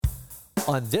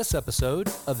on this episode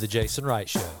of The Jason Wright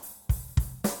Show.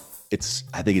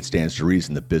 I think it stands to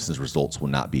reason that business results will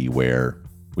not be where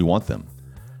we want them.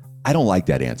 I don't like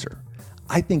that answer.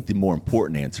 I think the more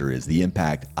important answer is the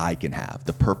impact I can have,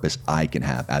 the purpose I can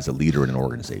have as a leader in an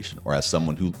organization or as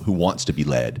someone who wants to be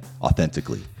led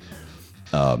authentically.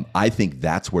 I think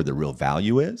that's where the real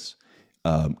value is.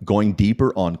 Going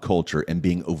deeper on culture and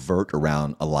being overt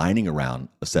around aligning around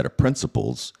a set of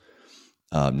principles,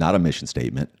 not a mission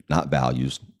statement, not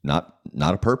values, not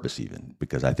a purpose even,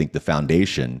 because I think the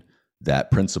foundation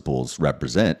that principles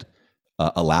represent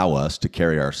allow us to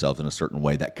carry ourselves in a certain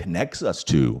way that connects us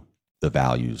to the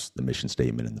values, the mission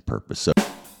statement, and the purpose. So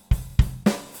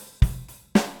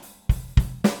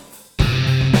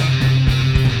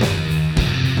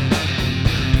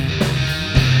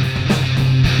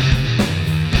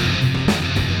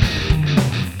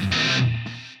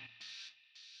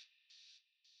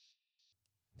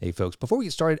Hey folks, before we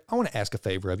get started, I want to ask a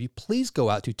favor of you. Please go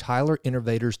out to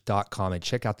TylerInnovators.com and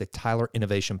check out the Tyler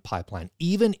Innovation Pipeline.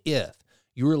 Even if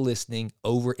you are listening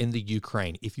over in the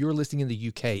Ukraine, if you are listening in the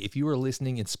UK, if you are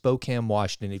listening in Spokane,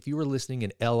 Washington, if you are listening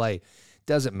in LA,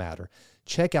 doesn't matter.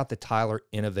 Check out the Tyler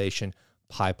Innovation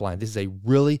Pipeline. This is a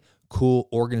really cool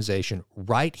organization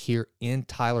right here in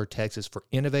Tyler, Texas for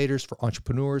innovators, for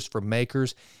entrepreneurs, for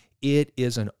makers. It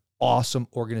is an awesome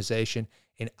organization,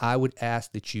 and I would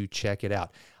ask that you check it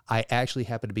out. I actually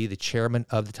happen to be the chairman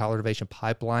of the Tyler Innovation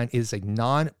Pipeline. It is a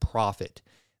nonprofit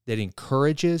that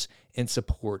encourages and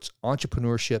supports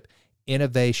entrepreneurship,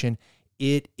 innovation.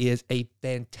 It is a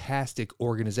fantastic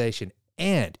organization.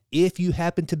 And if you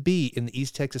happen to be in the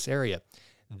East Texas area,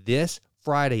 this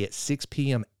Friday at 6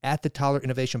 p.m. at the Tyler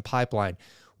Innovation Pipeline,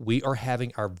 we are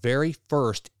having our very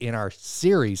first in our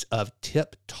series of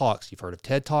TIP Talks. You've heard of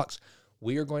TED Talks.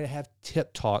 We are going to have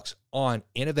TIP Talks on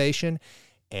innovation,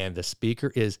 and the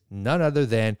speaker is none other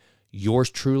than yours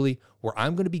truly, where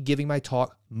I'm going to be giving my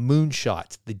talk,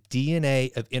 Moonshots, the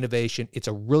DNA of innovation. It's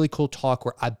a really cool talk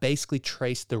where I basically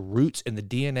trace the roots and the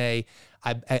DNA.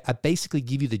 I basically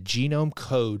give you the genome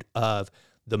code of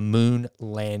the moon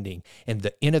landing and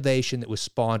the innovation that was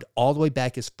spawned all the way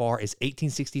back as far as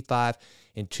 1865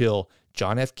 until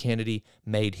John F. Kennedy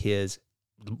made his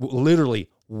literally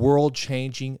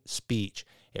world-changing speech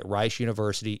at Rice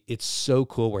University. It's so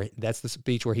cool. That's the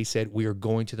speech where he said, "We are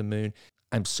going to the moon."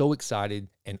 I'm so excited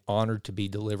and honored to be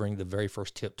delivering the very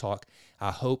first TIP Talk.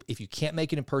 I hope if you can't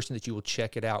make it in person that you will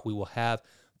check it out. We will have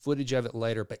footage of it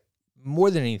later, but more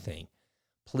than anything,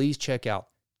 please check out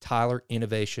Tyler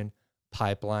Innovation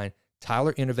Pipeline,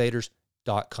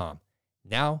 TylerInnovators.com.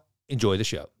 Now, enjoy the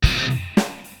show.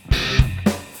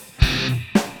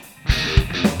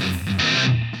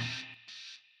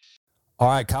 All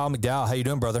right, Kyle McDowell, how you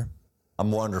doing, brother?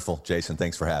 I'm wonderful, Jason.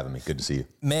 Thanks for having me. Good to see you.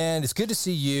 Man, it's good to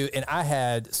see you. And I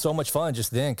had so much fun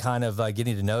just then kind of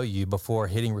getting to know you before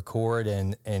hitting record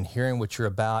and hearing what you're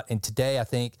about. And today I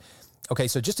think, okay,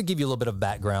 so just to give you a little bit of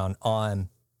background on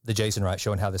the Jason Wright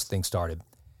Show and how this thing started.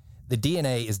 The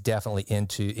DNA is definitely in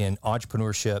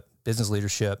entrepreneurship, business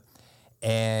leadership.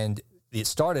 And it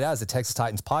started out as the Texas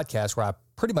Titans podcast where I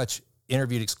pretty much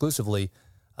interviewed exclusively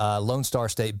Lone Star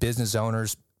State business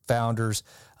owners, founders,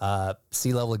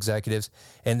 C-level executives,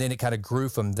 and then it kind of grew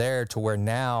from there to where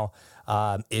now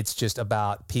it's just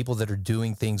about people that are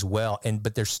doing things well.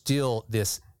 But there's still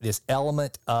this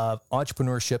element of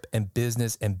entrepreneurship and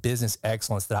business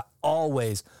excellence that I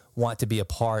always want to be a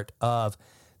part of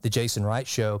the Jason Wright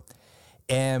Show.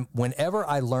 And whenever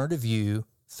I learned of you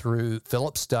through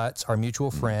Philip Stutz, our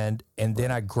mutual friend, and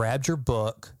then I grabbed your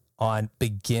book on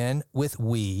Begin with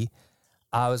We,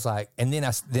 I was like, and then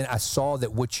I saw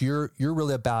that what you're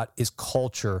really about is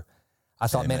culture. I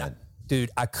thought, man, dude,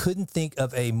 I couldn't think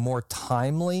of a more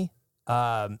timely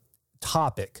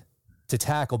topic to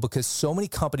tackle because so many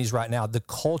companies right now, the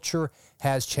culture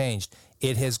has changed.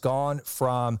 It has gone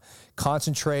from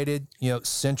concentrated,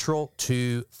 central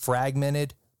to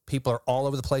fragmented. People are all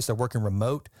over the place. They're working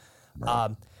remote.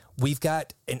 Right. We've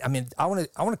got, and I mean, I want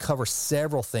to cover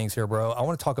several things here, bro. I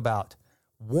want to talk about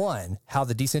one, how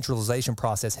the decentralization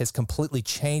process has completely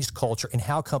changed culture and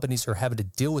how companies are having to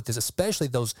deal with this, especially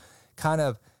those kind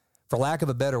of, for lack of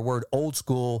a better word, old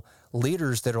school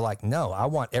leaders that are like, no, I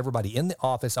want everybody in the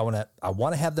office. I want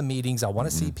to have the meetings. I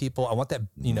want to see people. I want that,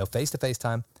 face-to-face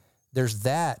time. There's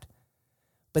that.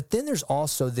 But then there's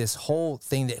also this whole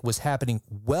thing that was happening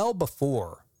well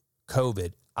before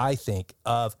COVID, I think,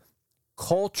 of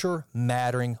culture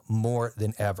mattering more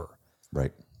than ever.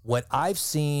 Right. What I've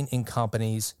seen in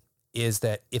companies is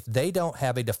that if they don't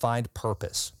have a defined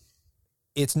purpose,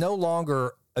 it's no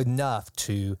longer enough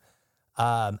to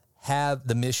have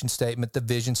the mission statement, the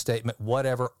vision statement,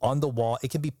 whatever on the wall.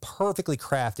 It can be perfectly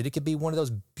crafted. It could be one of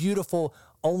those beautiful,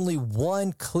 only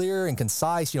one clear and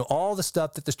concise, all the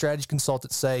stuff that the strategy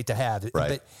consultants say to have.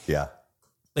 Right.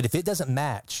 But if it doesn't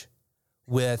match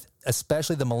with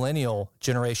especially the millennial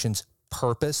generation's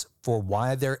purpose for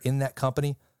why they're in that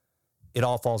company, it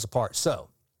all falls apart. So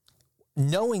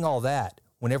knowing all that,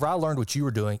 whenever I learned what you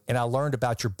were doing and I learned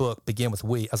about your book, Begin with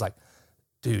We, I was like,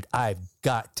 dude, I've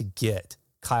got to get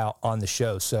Kyle on the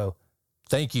show. So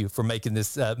thank you for making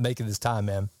this time,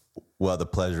 man. Well, the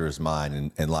pleasure is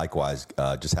mine. And likewise,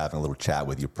 just having a little chat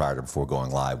with you prior to before going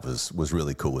live was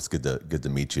really cool. It's good to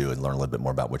meet you and learn a little bit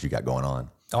more about what you got going on.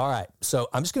 All right. So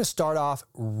I'm just going to start off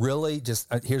really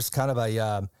here's kind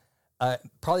of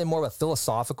probably more of a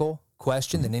philosophical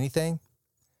question than anything.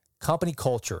 Company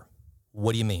culture.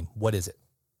 What do you mean? What is it?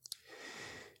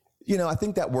 I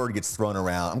think that word gets thrown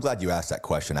around. I'm glad you asked that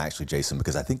question, actually, Jason,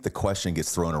 because I think the question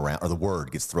gets thrown around, or the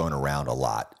word gets thrown around a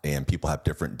lot, and people have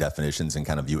different definitions and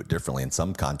kind of view it differently. In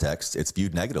some contexts, it's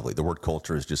viewed negatively. The word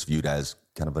culture is just viewed as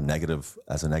kind of a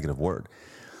negative word.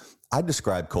 I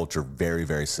describe culture very,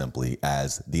 very simply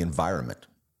as the environment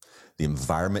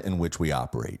in which we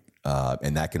operate.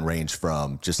 And that can range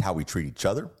from just how we treat each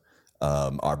other,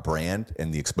 our brand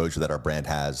and the exposure that our brand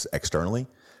has externally,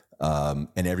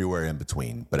 and everywhere in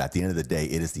between. But at the end of the day,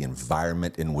 it is the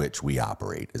environment in which we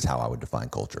operate is how I would define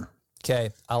culture. Okay.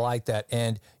 I like that.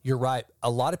 And you're right. A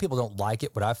lot of people don't like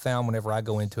it. What I've found whenever I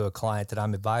go into a client that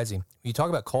I'm advising, when you talk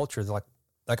about culture, they're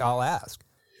like I'll ask,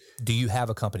 do you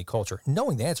have a company culture?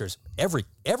 Knowing the answer is every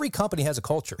company has a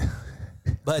culture.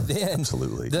 But then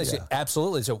absolutely.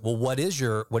 Absolutely. So, well, what is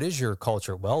your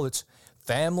culture? Well, it's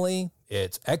family,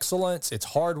 it's excellence, it's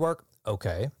hard work.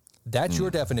 Okay. That's your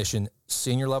definition,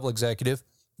 senior level executive,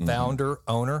 founder,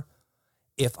 owner.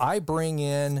 If I bring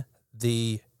in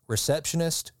the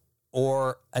receptionist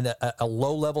or a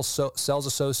low level sales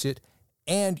associate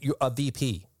and you're a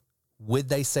VP, would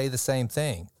they say the same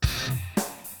thing?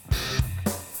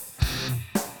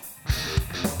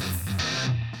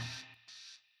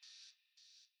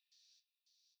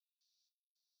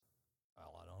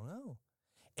 Well, I don't know.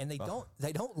 And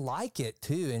they don't like it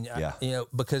too. And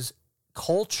because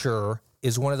culture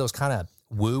is one of those kind of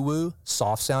woo-woo,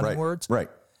 soft-sounding words. Right.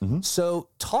 Mm-hmm. So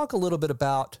talk a little bit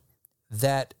about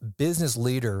that business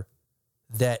leader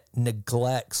that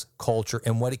neglects culture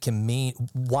and what it can mean.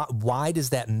 Why does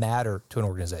that matter to an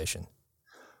organization?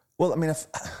 Well, I mean,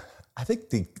 I think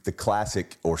the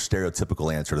classic or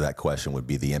stereotypical answer to that question would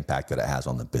be the impact that it has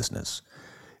on the business.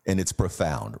 And it's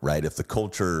profound, right? If the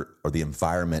culture or the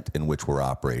environment in which we're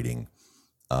operating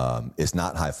is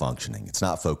not high functioning, it's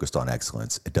not focused on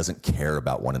excellence, it doesn't care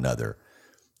about one another,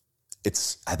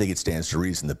 I think it stands to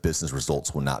reason that business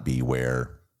results will not be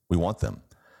where we want them.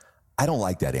 I don't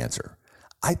like that answer.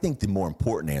 I think the more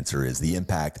important answer is the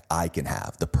impact I can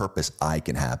have, the purpose I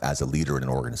can have as a leader in an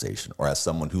organization or as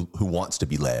someone who wants to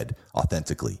be led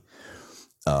authentically.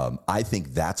 I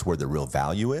think that's where the real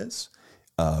value is.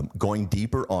 Going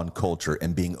deeper on culture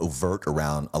and being overt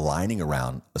around aligning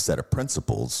around a set of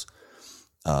principles,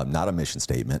 not a mission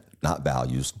statement, not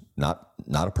values, not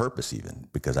a purpose even,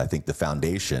 because I think the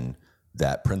foundation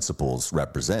that principles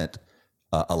represent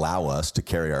allow us to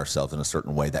carry ourselves in a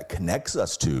certain way that connects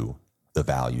us to the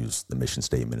values, the mission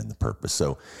statement, and the purpose.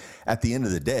 So at the end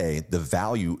of the day, the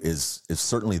value is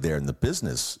certainly there in the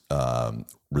business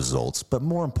results, but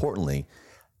more importantly,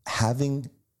 having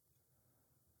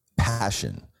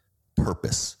passion,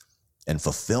 purpose, and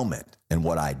fulfillment in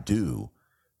what I do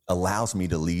allows me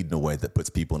to lead in a way that puts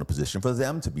people in a position for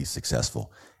them to be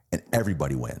successful, and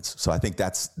everybody wins. So I think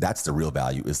that's the real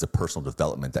value, is the personal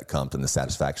development that comes and the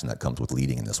satisfaction that comes with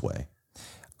leading in this way.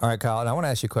 All right, Kyle, and I want to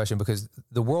ask you a question because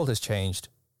the world has changed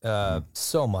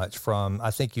so much from,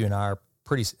 I think you and I are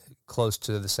pretty close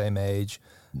to the same age.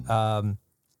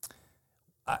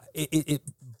 It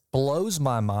blows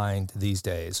my mind these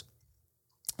days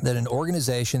that an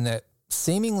organization that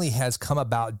seemingly has come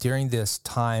about during this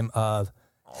time of,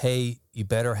 hey, you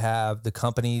better have the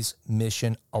company's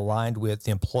mission aligned with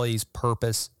the employee's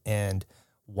purpose and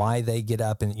why they get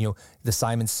up, and the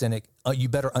Simon Sinek, you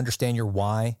better understand your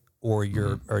why, or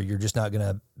you're just not going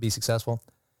to be successful.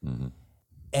 Mm-hmm.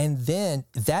 And then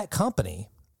that company,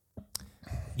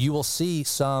 you will see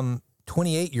some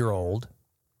 28-year-old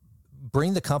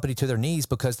bring the company to their knees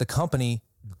because the company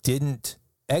didn't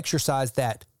exercise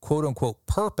that quote unquote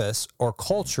purpose or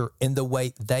culture in the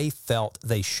way they felt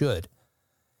they should.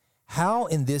 How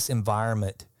in this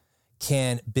environment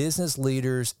can business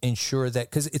leaders ensure that,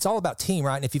 because it's all about team,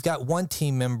 right? And if you've got one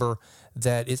team member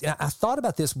that is, and I thought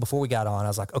about this before we got on, I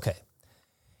was like, okay,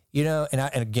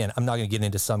 And again, I'm not going to get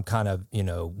into some kind of,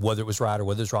 whether it was right or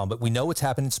whether it's wrong, but we know what's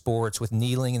happened in sports with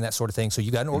kneeling and that sort of thing. So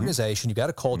you got an organization, you got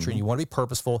a culture, and you want to be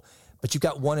purposeful, but you've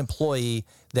got one employee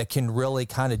that can really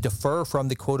kind of defer from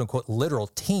the quote unquote literal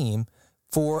team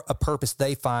for a purpose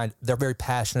they find they're very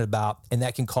passionate about, and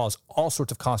that can cause all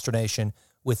sorts of consternation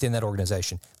within that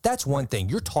organization. That's one thing.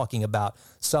 You're talking about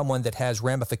someone that has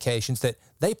ramifications that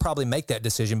they probably make that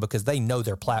decision because they know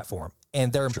their platform,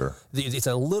 and it's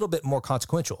a little bit more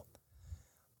consequential.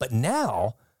 But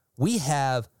now we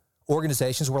have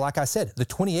organizations where, like I said, the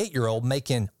 28-year-old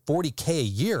making $40K a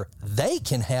year, they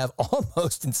can have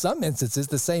almost, in some instances,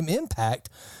 the same impact.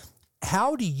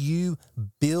 How do you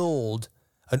build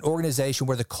an organization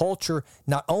where the culture,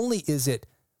 not only is it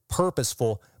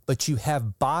purposeful, but you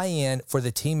have buy-in for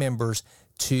the team members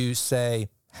to say,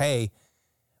 hey,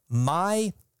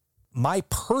 my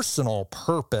personal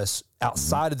purpose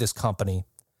outside of this company,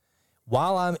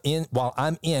 while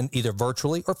I'm in either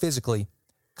virtually or physically,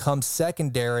 comes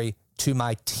secondary to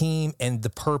my team and the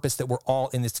purpose that we're all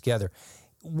in this together.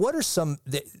 What are some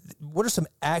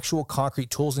actual concrete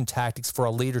tools and tactics for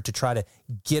a leader to try to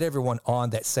get everyone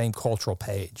on that same cultural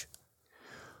page?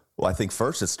 Well, I think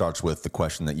first it starts with the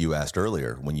question that you asked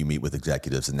earlier when you meet with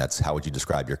executives, and that's how would you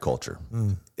describe your culture?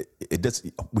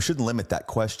 We shouldn't limit that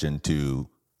question to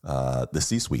the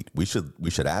C-suite. We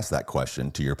should ask that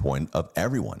question, to your point, of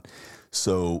everyone.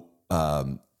 So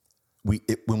when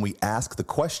we ask the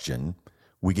question,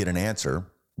 we get an answer,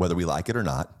 whether we like it or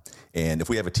not. And if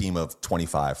we have a team of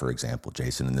 25, for example,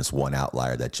 Jason, and this one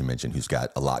outlier that you mentioned who's got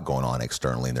a lot going on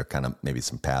externally, and they're kind of maybe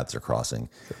some paths are crossing.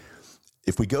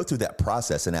 If we go through that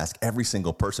process and ask every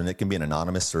single person, it can be an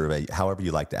anonymous survey, however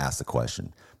you like to ask the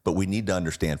question. But we need to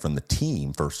understand from the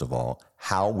team, first of all,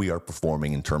 how we are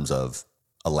performing in terms of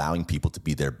allowing people to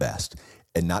be their best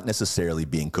and not necessarily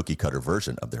being cookie cutter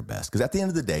version of their best. Because at the end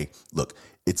of the day, look,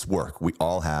 it's work. We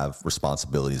all have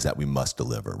responsibilities that we must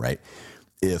deliver, right?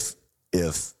 If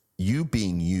you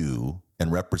being you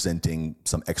and representing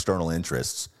some external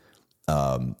interests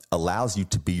allows you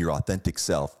to be your authentic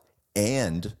self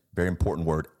and, very important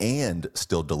word, and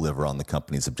still deliver on the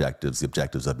company's objectives, the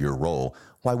objectives of your role,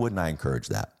 why wouldn't I encourage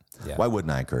that? Yeah. Why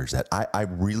wouldn't I encourage that? I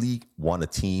really want a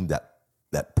team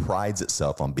that prides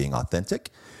itself on being authentic.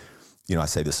 I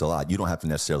say this a lot. You don't have to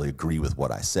necessarily agree with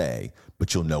what I say,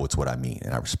 but you'll know it's what I mean,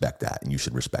 and I respect that, and you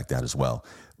should respect that as well.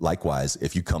 Likewise,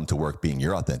 if you come to work being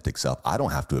your authentic self, I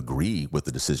don't have to agree with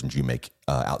the decisions you make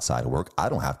outside of work. I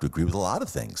don't have to agree with a lot of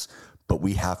things, but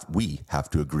we have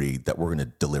to agree that we're going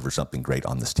to deliver something great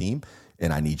on this team,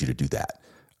 and I need you to do that.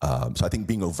 So I think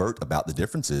being overt about the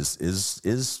differences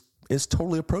is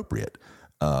totally appropriate.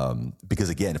 Because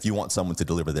again, if you want someone to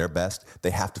deliver their best,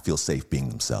 they have to feel safe being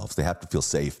themselves. They have to feel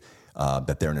safe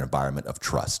that they're in an environment of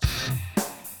trust.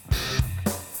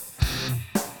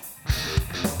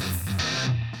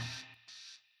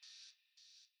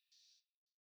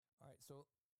 All right, so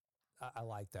I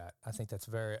like that. I think that's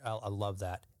I love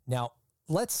that. Now,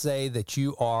 let's say that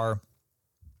you are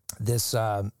this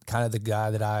kind of the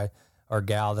guy or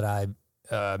gal that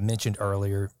I mentioned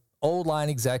earlier, old line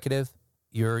executive.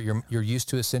 You're used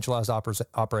to a centralized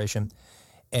operation,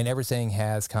 and everything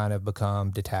has kind of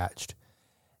become detached.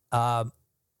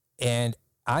 And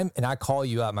I call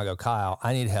you up and I go, Kyle,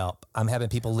 I need help. I'm having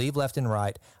people leave left and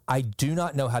right. I do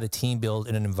not know how to team build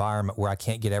in an environment where I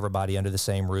can't get everybody under the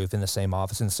same roof, in the same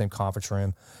office, in the same conference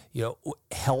room.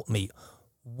 Help me.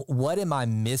 What am I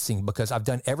missing? Because I've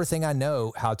done everything I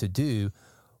know how to do.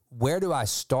 Where do I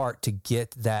start to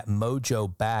get that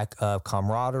mojo back of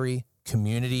camaraderie,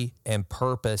 community, and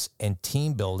purpose and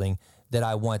team building that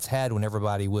I once had when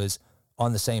everybody was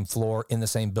on the same floor, in the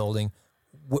same building?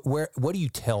 What do you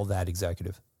tell that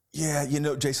executive? Yeah,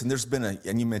 Jason, there's been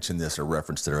and you mentioned this or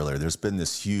referenced it earlier, there's been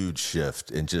this huge shift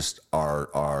in just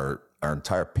our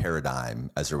entire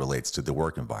paradigm as it relates to the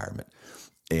work environment.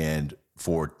 And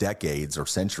for decades or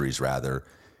centuries rather,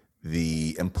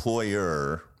 the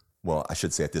employer, well, I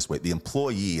should say it this way, the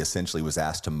employee essentially was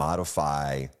asked to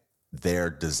modify their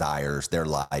desires, their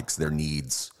likes, their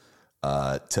needs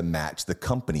to match the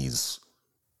company's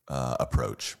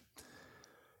approach.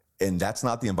 And that's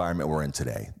not the environment we're in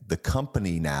today. The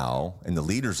company now and the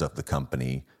leaders of the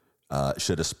company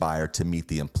should aspire to meet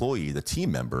the employee, the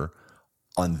team member,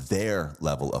 on their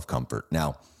level of comfort.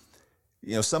 Now,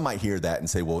 some might hear that and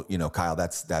say, well, Kyle,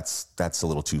 that's a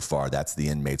little too far. That's the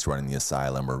inmates running the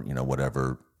asylum, or,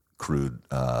 whatever crude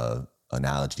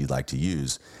analogy you'd like to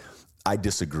use. I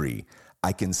disagree.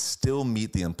 I can still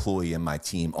meet the employee in my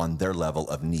team on their level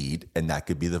of need, and that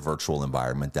could be the virtual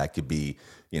environment. That could be,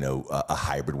 a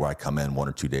hybrid where I come in 1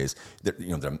 or 2 days. There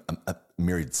are a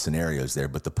myriad scenarios there,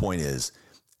 but the point is,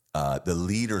 The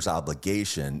leader's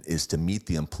obligation is to meet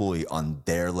the employee on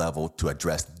their level to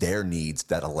address their needs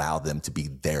that allow them to be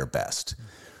their best.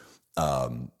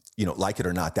 Like it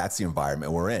or not, that's the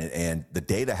environment we're in. And the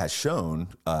data has shown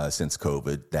since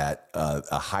COVID that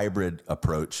a hybrid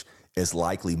approach is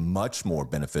likely much more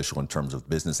beneficial in terms of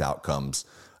business outcomes,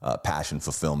 passion,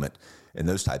 fulfillment, and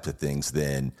those types of things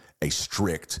than a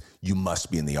strict, you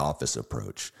must be in the office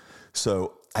approach.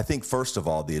 So I think, first of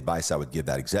all, the advice I would give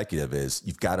that executive is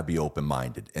you've got to be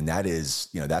open-minded. And that is,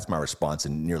 that's my response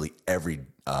in nearly every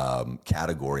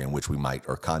category in which we might,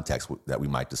 or context that we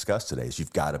might discuss today, is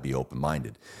you've got to be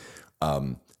open-minded.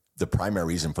 The primary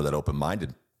reason for that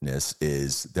open-mindedness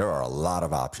is there are a lot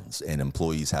of options, and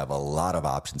employees have a lot of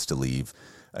options to leave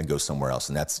and go somewhere else.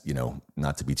 And that's,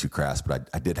 not to be too crass, but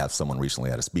I did have someone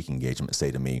recently at a speaking engagement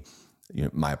say to me,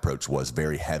 my approach was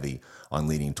very heavy on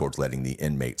leaning towards letting the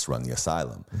inmates run the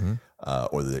asylum,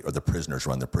 or the prisoners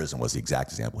run the prison was the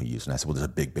exact example he used. And I said, well, there's a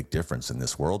big, big difference in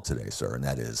this world today, sir. And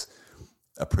that is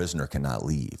a prisoner cannot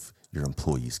leave. Your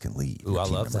employees can leave. Ooh, your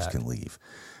team I love members that. can leave.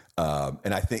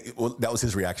 And I think, that was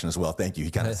his reaction as well. Thank you.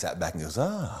 He kind of sat back and goes,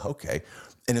 okay.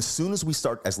 And as soon as we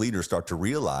as leaders start to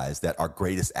realize that our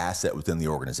greatest asset within the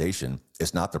organization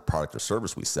is not the product or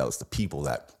service we sell, it's the people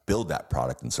that build that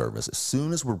product and service. As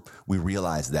soon as we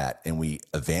realize that and we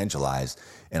evangelize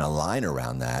and align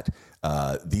around that,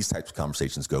 these types of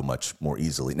conversations go much more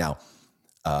easily. Now,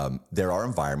 there are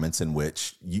environments in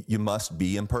which you must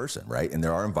be in person, right? And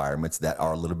there are environments that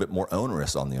are a little bit more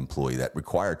onerous on the employee, that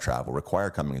require travel, require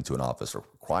coming into an office, or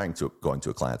requiring going to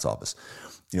a client's office.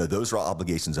 Those are all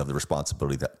obligations of the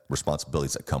responsibilities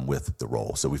that come with the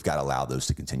role. So we've got to allow those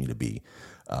to continue to be.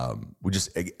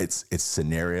 It's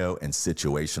scenario and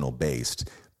situational based.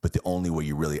 But the only way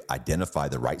you really identify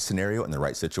the right scenario and the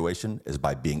right situation is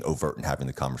by being overt and having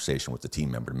the conversation with the team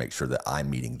member to make sure that I'm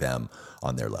meeting them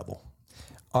on their level.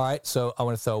 All right, so I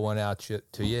want to throw one out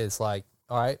to you. It's like,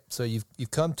 all right, so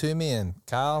you've come to me, and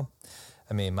Kyle,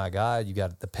 I mean, my God, you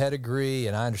got the pedigree,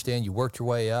 and I understand you worked your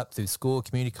way up through school,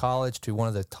 community college, to one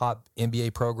of the top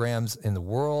MBA programs in the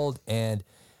world.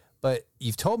 But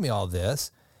you've told me all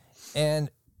this, and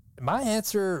my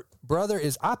answer, brother,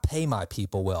 is I pay my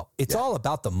people well. It's all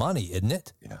about the money, isn't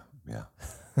it? Yeah.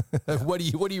 What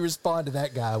do you respond to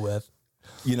that guy with?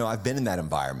 I've been in that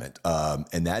environment,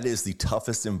 and that is the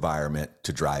toughest environment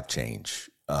to drive change.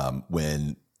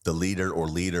 When the leader or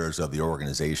leaders of the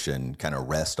organization kind of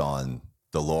rest on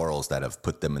the laurels that have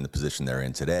put them in the position they're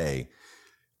in today,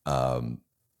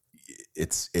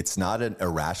 it's not an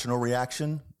irrational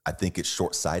reaction. I think it's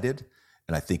short-sighted,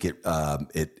 and I think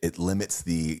it limits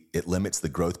the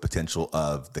growth potential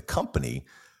of the company.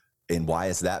 And why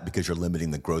is that? Because you're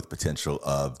limiting the growth potential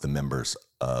of the members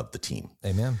of the team.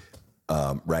 Amen.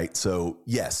 Right. So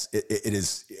yes, it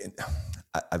is.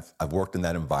 I've worked in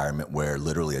that environment where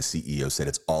literally a CEO said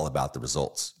it's all about the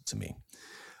results to me.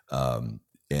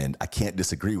 And I can't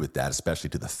disagree with that, especially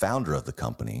to the founder of the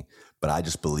company. But I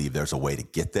just believe there's a way to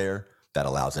get there that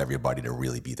allows everybody to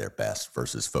really be their best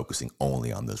versus focusing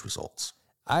only on those results.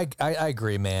 I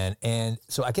agree, man. And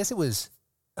so I guess it was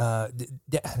the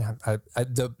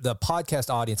podcast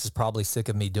audience is probably sick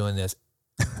of me doing this.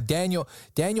 Daniel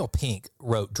Pink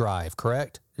wrote Drive,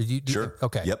 correct? Sure.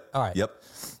 Okay. Yep. All right. Yep.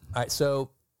 All right.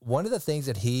 So one of the things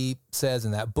that he says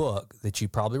in that book that you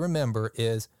probably remember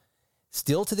is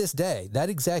still to this day, that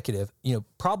executive,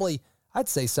 probably I'd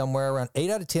say somewhere around 8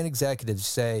 out of 10 executives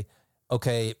say,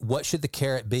 okay, what should the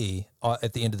carrot be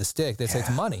at the end of the stick? They say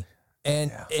it's money.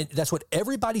 And that's what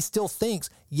everybody still thinks,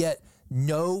 yet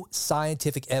no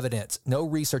scientific evidence, no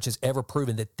research has ever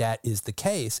proven that that is the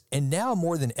case. And now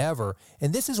more than ever,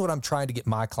 and this is what I'm trying to get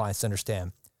my clients to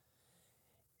understand,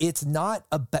 it's not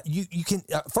about, you can,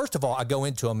 first of all, I go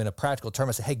into them in a practical term.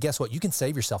 I say, hey, guess what? You can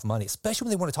save yourself money, especially when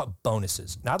they want to talk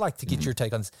bonuses. And I'd like to get your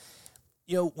take on this.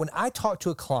 When I talk to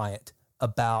a client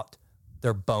about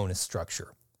their bonus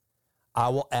structure, I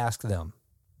will ask them,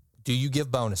 do you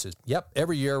give bonuses? Yep.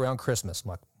 Every year around Christmas. I'm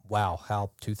like, wow,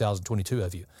 how 2022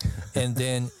 of you. And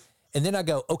then I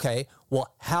go, okay,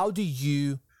 well, how do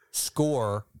you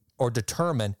score or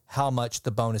determine how much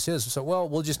the bonus is? So, well,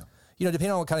 we'll just,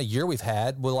 depending on what kind of year we've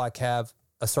had, we'll have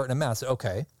a certain amount. So,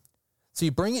 okay. So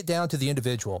you bring it down to the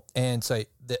individual and say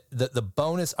the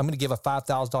bonus, I'm going to give a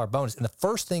 $5,000 bonus. And the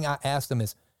first thing I ask them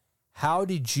is, how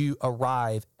did you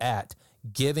arrive at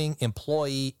giving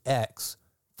employee X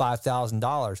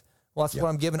 $5,000? Well, that's what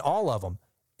I'm giving all of them.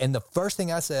 And the first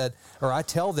thing I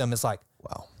tell them is like,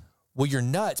 wow, well, you're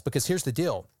nuts, because here's the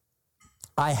deal.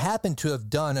 I happen to have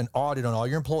done an audit on all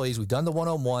your employees. We've done the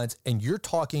one-on-ones, and you're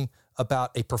talking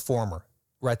about a performer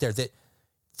right there that,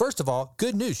 first of all,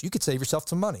 good news, you could save yourself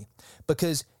some money,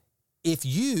 because If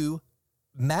you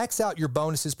max out your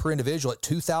bonuses per individual at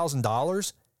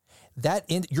 $2,000,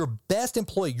 your best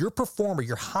employee, your performer,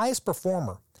 your highest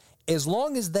performer, as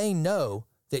long as they know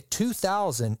that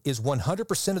 $2,000 is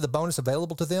 100% of the bonus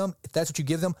available to them, if that's what you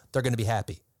give them, they're going to be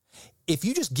happy. If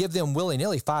you just give them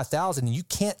willy-nilly $5,000 and you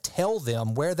can't tell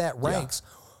them where that ranks,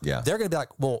 they're going to be like,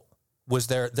 well,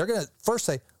 they're going to first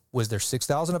say, was there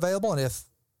 $6,000 available? And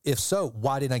if so,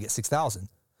 why didn't I get $6,000?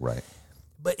 Right.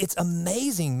 But it's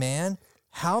amazing, man,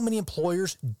 how many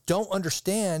employers don't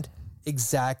understand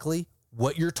exactly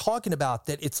what you're talking about,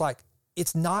 that it's like,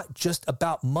 it's not just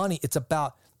about money. It's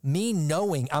about me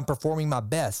knowing I'm performing my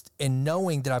best and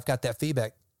knowing that I've got that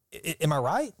feedback. Am I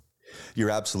right? You're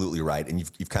absolutely right. And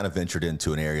you've kind of ventured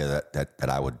into an area that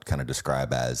I would kind of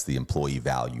describe as the employee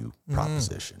value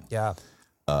proposition. Yeah.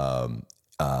 And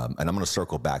I'm going to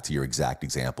circle back to your exact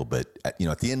example, but at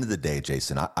the end of the day,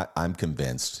 Jason, I'm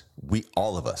convinced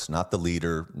all of us, not the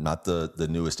leader, not the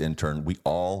newest intern, we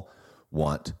all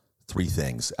want three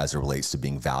things as it relates to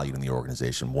being valued in the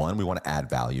organization. One, we want to add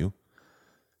value.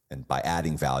 And by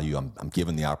adding value, I'm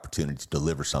given the opportunity to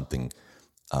deliver something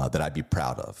that I'd be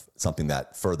proud of, something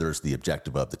that furthers the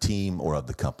objective of the team or of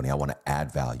the company. I want to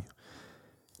add value.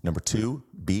 Number two,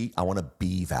 I want to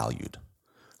be valued,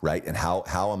 right? And how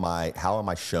am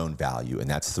I shown value? And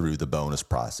that's through the bonus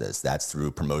process. That's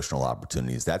through promotional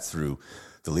opportunities. That's through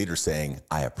the leader saying,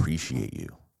 I appreciate you.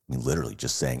 I mean, literally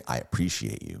just saying, I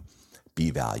appreciate you. Be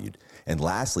valued. And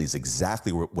lastly is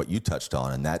exactly what you touched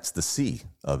on, and that's the C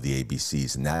of the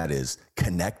ABCs, and that is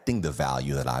connecting the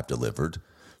value that I've delivered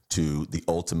to the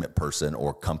ultimate person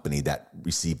or company that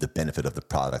received the benefit of the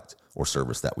product or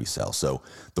service that we sell. So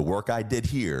the work I did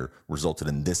here resulted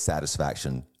in this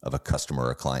satisfaction of a customer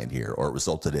or a client here, or it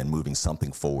resulted in moving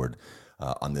something forward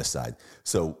on this side.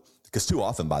 So, because too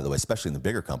often, by the way, especially in the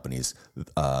bigger companies,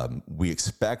 we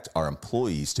expect our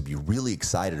employees to be really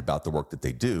excited about the work that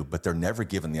they do, but they're never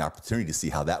given the opportunity to see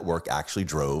how that work actually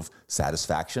drove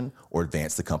satisfaction or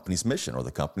advanced the company's mission or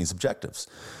the company's objectives.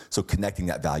 So connecting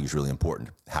that value is really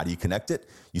important. How do you connect it?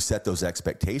 You set those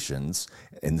expectations,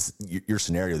 and your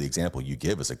scenario, the example you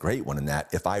give is a great one in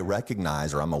that if I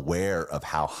recognize or I'm aware of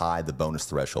how high the bonus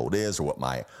threshold is or what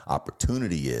my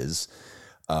opportunity is,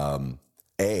 I'm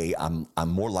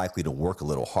more likely to work a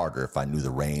little harder if I knew the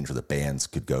range or the bands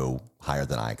could go higher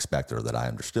than I expected or that I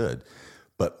understood.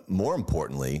 But more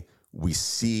importantly, we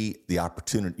see the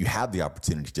opportunity. You have the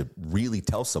opportunity to really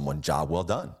tell someone, job well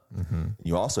done. Mm-hmm.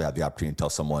 You also have the opportunity to tell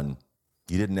someone,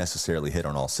 you didn't necessarily hit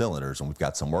on all cylinders and we've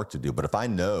got some work to do. But if I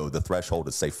know the threshold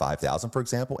is say $5,000, for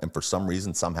example, and for some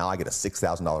reason, somehow I get a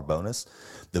 $6,000 bonus,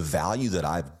 the value that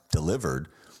I've delivered,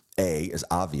 A, is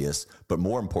obvious, but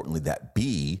more importantly, that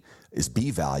B is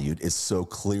be valued is so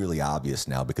clearly obvious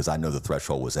now because I know the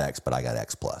threshold was X, but I got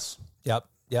X plus.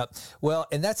 Yep. Well,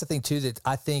 and that's the thing too, that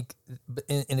I think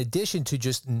in addition to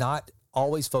just not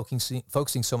always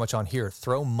focusing so much on here,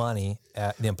 throw money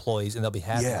at the employees and they'll be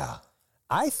happy. Yeah.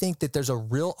 I think that there's a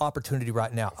real opportunity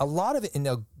right now. A lot of it,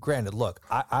 granted, look,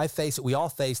 we all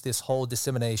face this whole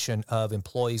dissemination of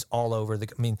employees all over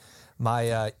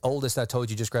my oldest, I told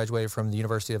you, just graduated from the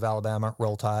University of Alabama.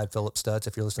 Roll Tide, Philip Stutz,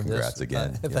 if you're listening to this.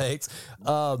 Congrats again. Thanks.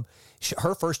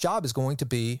 Her first job is going to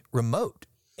be remote.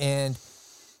 And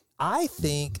I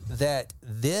think that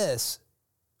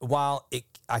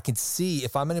I can see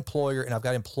if I'm an employer and I've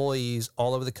got employees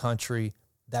all over the country,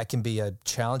 that can be a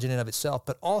challenge in and of itself.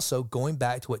 But also going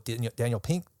back to what Daniel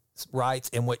Pink writes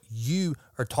and what you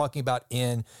are talking about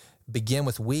in Begin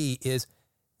With We is,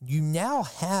 you now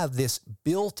have this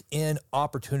built-in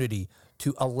opportunity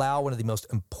to allow one of the most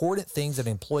important things that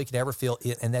an employee can ever feel,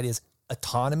 and that is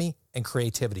autonomy and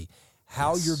creativity.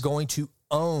 How you're going to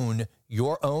own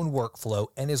your own workflow.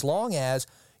 And as long as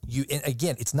and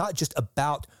again, it's not just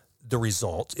about the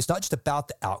results. It's not just about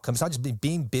the outcome. It's not just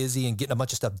being busy and getting a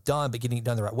bunch of stuff done, but getting it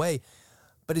done the right way.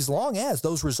 But as long as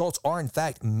those results are, in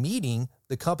fact, meeting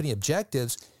the company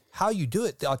objectives, how you do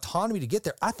it, the autonomy to get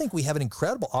there, I think we have an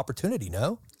incredible opportunity,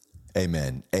 no?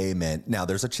 Amen. Now,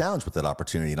 there's a challenge with that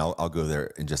opportunity, and I'll go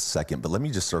there in just a second. But let me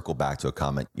just circle back to a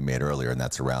comment you made earlier, and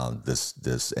that's around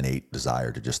this innate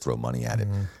desire to just throw money at it.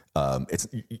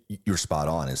 You're spot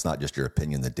on. It's not just your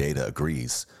opinion. The data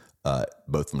agrees,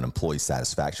 both from an employee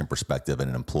satisfaction perspective and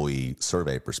an employee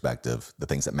survey perspective. The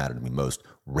things that matter to me most,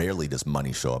 rarely does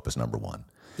money show up as number one.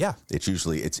 Yeah, it's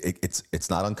usually it's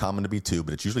not uncommon to be two,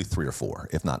 but it's usually 3 or 4,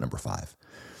 if not number 5.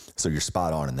 So you're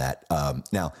spot on in that.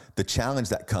 Now, the challenge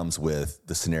that comes with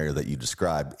the scenario that you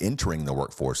described, entering the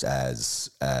workforce as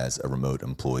a remote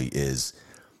employee, is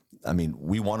I mean,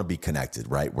 we want to be connected,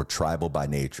 right? We're tribal by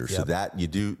nature. So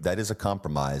that is a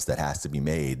compromise that has to be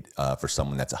made for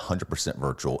someone that's 100%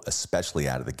 virtual, especially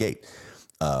out of the gate.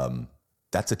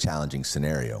 That's a challenging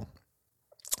scenario.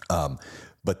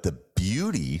 But the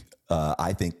beauty,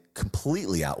 I think,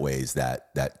 completely outweighs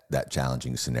that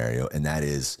challenging scenario. And that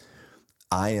is,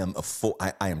 I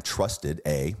am trusted,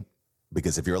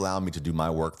 because if you're allowing me to do my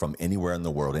work from anywhere in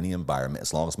the world, any environment,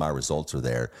 as long as my results are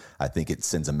there, I think it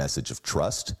sends a message of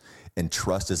trust. And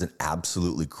trust is an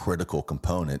absolutely critical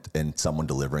component in someone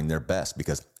delivering their best,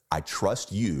 because I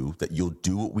trust you that you'll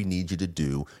do what we need you to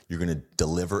do. You're going to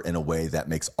deliver in a way that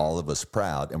makes all of us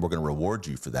proud, and we're going to reward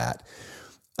you for that.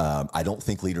 I don't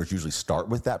think leaders usually start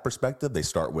with that perspective. They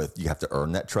start with, you have to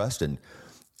earn that trust. And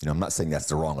I'm not saying that's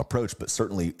the wrong approach, but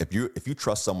certainly if you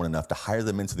trust someone enough to hire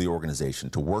them into the organization,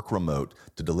 to work remote,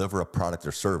 to deliver a product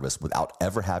or service without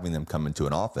ever having them come into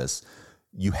an office,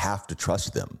 you have to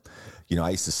trust them. I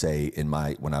used to say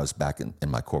when I was back in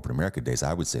my corporate America days,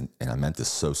 I would say, and I meant this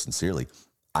so sincerely,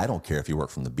 I don't care if you work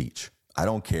from the beach. I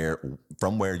don't care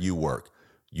from where you work.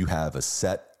 You have a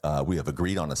set, we have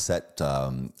agreed on a set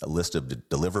a list of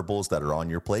deliverables that are on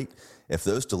your plate. If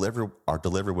those are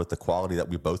delivered with the quality that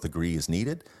we both agree is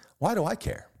needed, why do I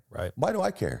care? Right. Why do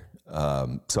I care?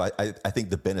 So I think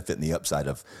the benefit and the upside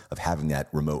of having that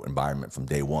remote environment from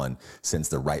day one sends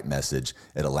the right message.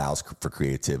 It allows for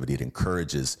creativity. It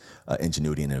encourages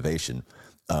ingenuity and innovation.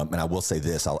 And I will say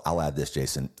this, I'll add this,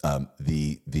 Jason,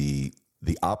 the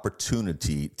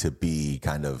opportunity to be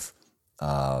kind of,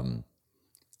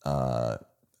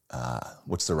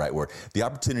 what's the right word? The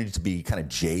opportunity to be kind of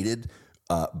jaded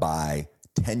by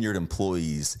tenured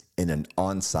employees in an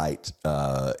on-site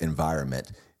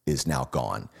environment is now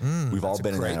gone. We've all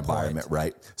been in that environment,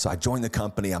 right? So I joined the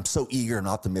company. I'm so eager and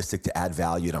optimistic to add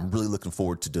value, and I'm really looking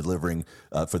forward to delivering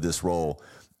for this role.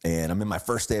 And I'm in my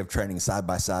first day of training side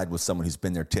by side with someone who's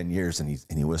been there 10 years, and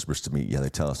he whispers to me, yeah, they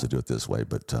tell us to do it this way,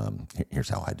 but here's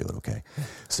how I do it, okay?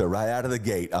 So right out of the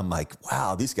gate, I'm like,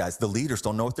 wow, these guys, the leaders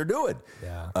don't know what they're doing.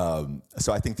 Yeah.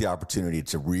 So I think the opportunity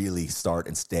to really start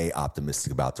and stay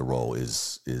optimistic about the role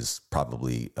is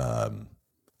probably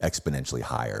exponentially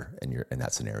higher in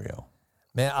that scenario.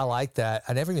 Man, I like that.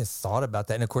 I never even thought about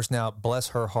that. And of course, now, bless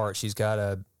her heart, she's got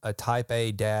a type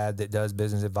A dad that does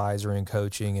business advisory and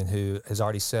coaching, and who has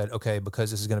already said, okay, because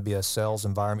this is going to be a sales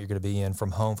environment you're going to be in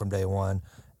from home from day one,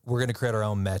 we're going to create our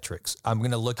own metrics. I'm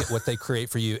going to look at what they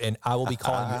create for you, and I will be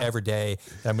calling you every day.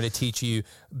 And I'm going to teach you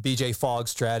BJ Fogg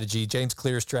strategy, James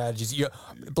Clear strategies.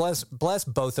 Bless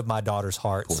both of my daughter's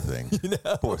hearts. Poor thing.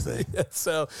 Poor thing.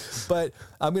 So, but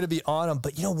I'm going to be on them.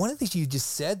 But one of the things you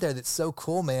just said there that's so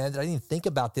cool, man, that I didn't even think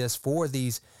about this for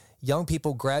these young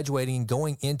people graduating and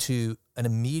going into an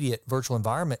immediate virtual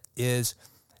environment is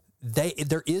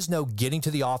there is no getting to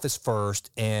the office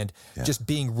first and just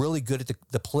being really good at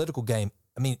the political game.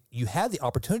 I mean, you had the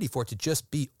opportunity for it to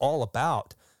just be all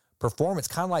about performance,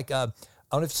 kind of like, I don't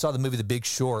know if you saw the movie The Big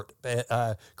Short,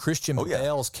 Christian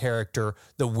Bale's character,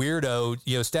 the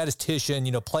weirdo, statistician,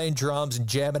 playing drums and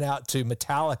jamming out to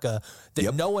Metallica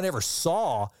that no one ever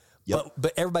saw.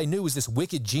 But everybody knew was this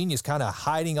wicked genius kind of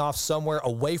hiding off somewhere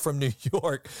away from New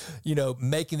York,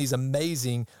 making these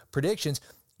amazing predictions.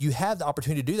 You have the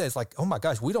opportunity to do that. It's like, oh my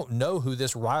gosh, we don't know who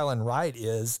this Rylan Wright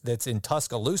is that's in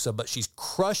Tuscaloosa, but she's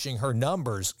crushing her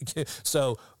numbers.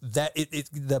 So that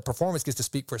the performance gets to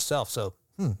speak for itself. So,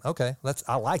 okay,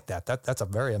 I like that. That's a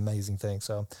very amazing thing.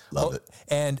 So love it.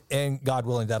 And God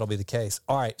willing, that'll be the case.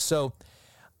 All right. So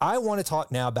I want to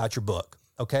talk now about your book.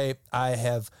 Okay. I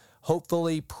have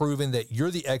hopefully proven that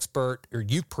you're the expert, or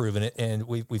you've proven it. And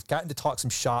we've gotten to talk some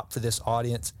shop for this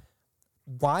audience.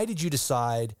 Why did you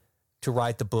decide to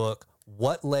write the book?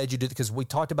 What led you to, because we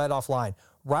talked about it offline,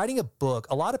 writing a book.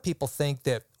 A lot of people think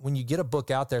that when you get a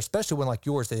book out there, especially one like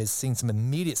yours that has seen some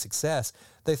immediate success,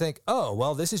 they think, oh,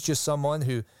 well, this is just someone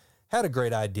who had a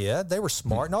great idea. They were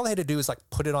smart, and all they had to do is like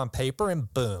put it on paper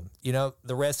and boom,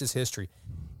 the rest is history.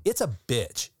 It's a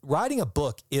bitch. Writing a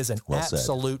book is an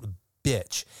absolute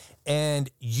bitch. And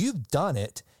you've done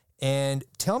it. And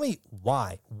tell me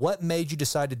why. What made you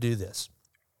decide to do this?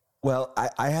 Well,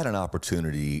 I had an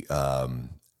opportunity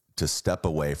to step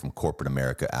away from corporate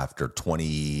America after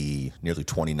nearly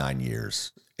 29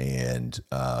 years, and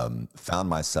found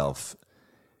myself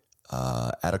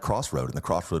at a crossroad. And the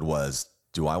crossroad was,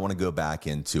 do I want to go back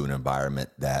into an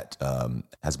environment that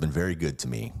has been very good to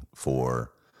me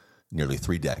for nearly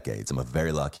 3 decades? I'm a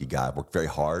very lucky guy. I worked very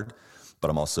hard, but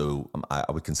I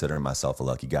would consider myself a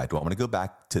lucky guy. Do I want to go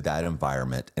back to that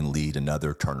environment and lead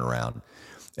another turnaround?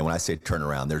 And when I say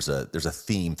turnaround, there's a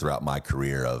theme throughout my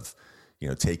career of,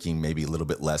 taking maybe a little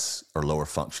bit less or lower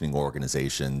functioning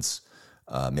organizations,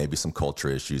 maybe some culture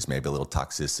issues, maybe a little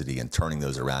toxicity, and turning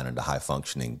those around into high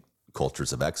functioning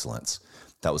cultures of excellence.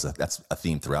 That's a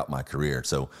theme throughout my career.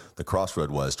 So the crossroad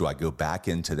was, do I go back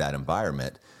into that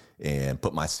environment and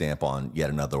put my stamp on yet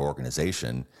another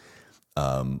organization,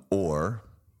 or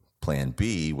plan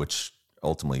B, which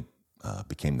ultimately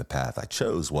became the path I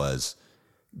chose, was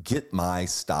get my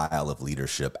style of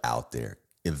leadership out there,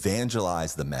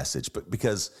 evangelize the message. But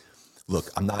because, look,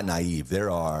 I'm not naive.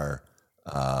 There are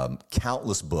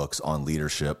countless books on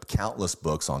leadership, countless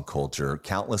books on culture,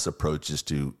 countless approaches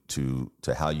to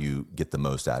how you get the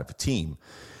most out of a team.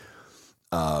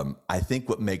 I think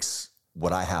what makes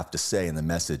what I have to say in the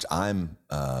message I'm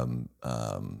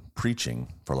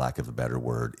preaching, for lack of a better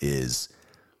word, is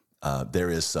there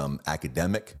is some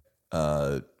academic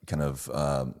come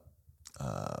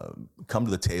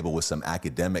to the table with some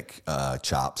academic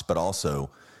chops, but also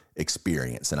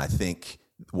experience. And I think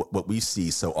what we see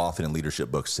so often in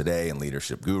leadership books today and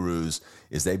leadership gurus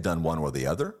is they've done one or the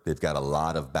other. They've got a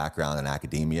lot of background in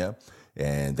academia,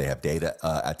 and they have data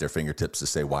at their fingertips to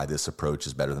say why this approach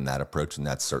is better than that approach, and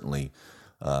that's certainly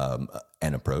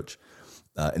an approach.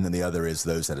 And then the other is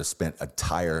those that have spent a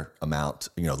entire amount,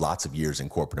 lots of years in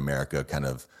corporate America, kind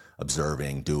of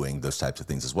observing, doing those types of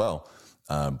things as well.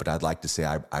 But I'd like to say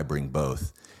I bring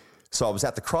both. So I was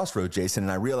at the crossroad, Jason,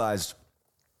 and I realized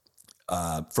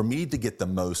for me to get the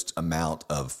most amount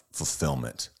of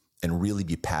fulfillment and really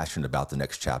be passionate about the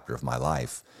next chapter of my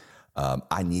life,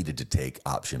 I needed to take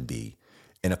option B.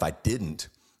 And if I didn't,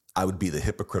 I would be the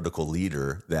hypocritical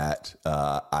leader that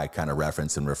I kind of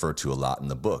reference and refer to a lot in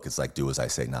the book. It's like, do as I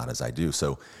say, not as I do.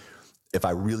 So if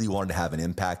I really wanted to have an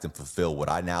impact and fulfill what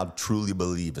I now truly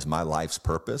believe is my life's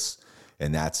purpose,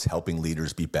 and that's helping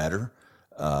leaders be better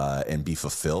and be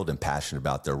fulfilled and passionate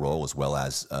about their role, as well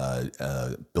as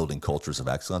building cultures of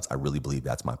excellence, I really believe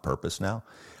that's my purpose now.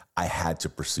 I had to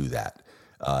pursue that.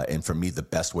 And for me, the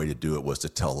best way to do it was to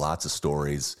tell lots of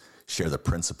stories, share the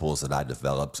principles that I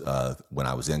developed when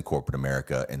I was in corporate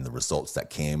America and the results that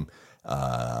came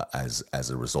as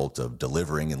a result of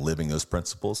delivering and living those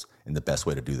principles. And the best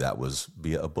way to do that was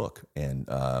via a book. And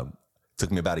it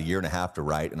took me about 1.5 years to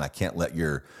write, and I can't let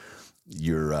your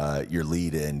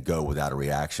lead in go without a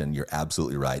reaction. You're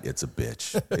absolutely right. It's a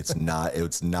bitch.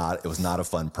 It was not a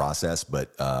fun process,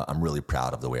 but I'm really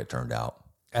proud of the way it turned out.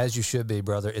 As you should be,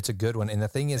 brother. It's a good one. And the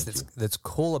thing is that's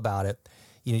cool about it,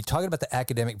 you're talking about the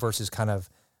academic versus kind of,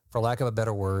 for lack of a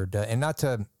better word, and not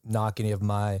to knock any of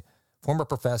my former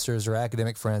professors or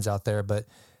academic friends out there, but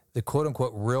the quote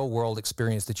unquote real world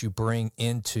experience that you bring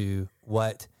into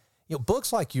what,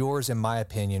 books like yours, in my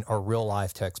opinion, are real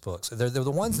life textbooks. They're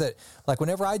the ones that, like,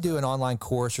 whenever I do an online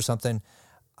course or something,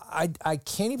 I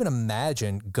can't even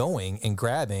imagine going and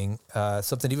grabbing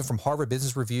something even from Harvard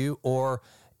Business Review or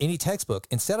any textbook.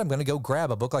 Instead, I'm going to go grab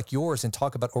a book like yours and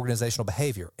talk about organizational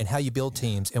behavior and how you build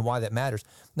teams and why that matters.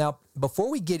 Now,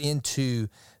 before we get into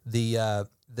the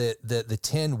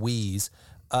 10 W's,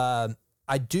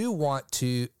 I do want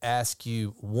to ask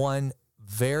you one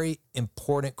very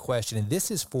important question. And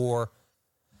this is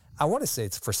I want to say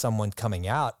it's for someone coming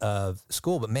out of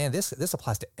school, but man, this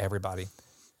applies to everybody.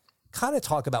 Kind of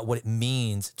talk about what it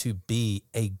means to be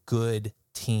a good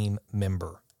team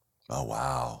member. Oh,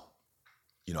 wow.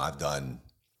 I've done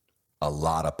a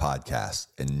lot of podcasts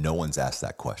and no one's asked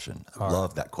that question. I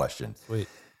love that question. Sweet.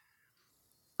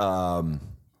 To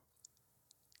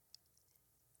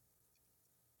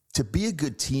be a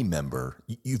good team member,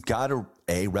 you've got to,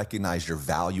 recognize your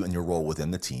value and your role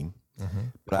within the team. Mm-hmm.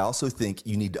 But I also think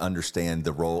you need to understand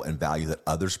the role and value that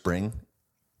others bring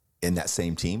in that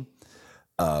same team.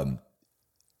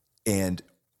 And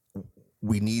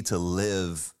we need to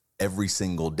live every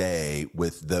single day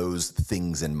with those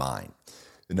things in mind.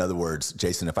 In other words,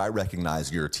 Jason, if I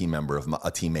recognize you're a team member a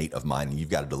teammate of mine, and you've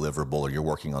got a deliverable or you're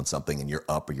working on something and you're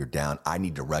up or you're down, I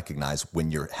need to recognize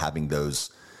when you're having those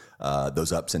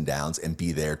ups and downs and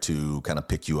be there to kind of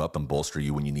pick you up and bolster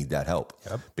you when you need that help.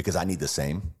 Yep. Because I need the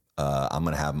same. I'm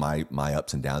going to have my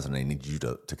ups and downs, and I need you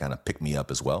to kind of pick me up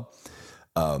as well.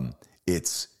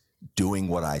 It's doing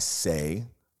what I say.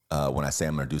 When I say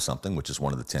I'm going to do something, which is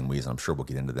one of the 10 W's, I'm sure we'll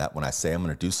get into that. When I say I'm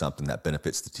going to do something that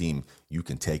benefits the team, you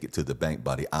can take it to the bank,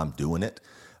 buddy. I'm doing it.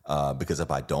 Because if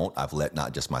I don't, I've let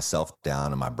not just myself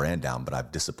down and my brand down, but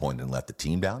I've disappointed and let the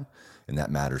team down. And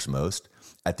that matters most.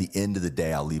 At the end of the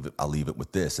day, I'll leave it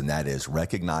with this, and that is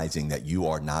recognizing that you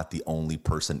are not the only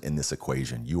person in this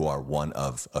equation. You are one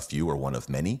of a few or one of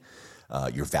many.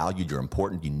 You're valued, you're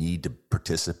important, you need to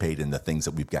participate in the things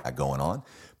that we've got going on,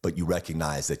 but you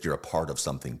recognize that you're a part of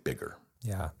something bigger.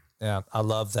 Yeah, I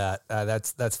love that.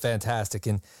 That's fantastic.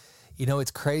 And,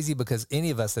 It's crazy because any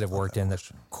of us that have worked in the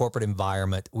corporate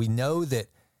environment, we know that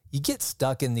you get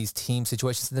stuck in these team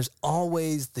situations and there's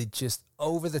always the just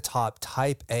over the top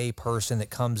type A person that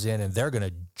comes in and they're going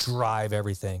to drive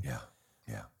everything. Yeah.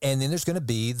 And then there's going to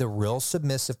be the real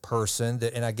submissive person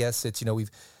that, and I guess it's,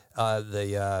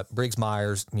 the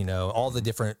Briggs-Myers, all the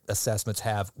different assessments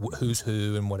have who's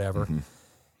who and whatever. Mm-hmm.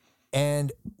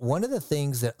 And one of the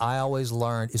things that I always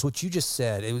learned is what you just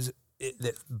said.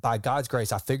 That by God's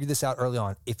grace, I figured this out early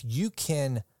on. If you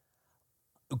can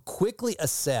quickly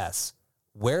assess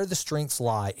where the strengths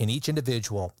lie in each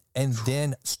individual and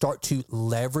then start to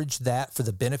leverage that for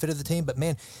the benefit of the team. But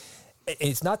man,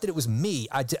 it's not that it was me.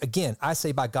 I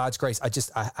say by God's grace,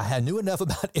 I knew enough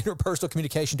about interpersonal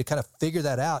communication to kind of figure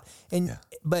that out.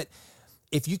 But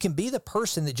if you can be the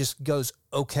person that just goes,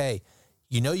 okay,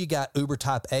 you got Uber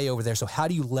type A over there. So how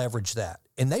do you leverage that?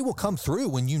 And they will come through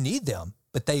when you need them,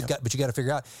 but you got to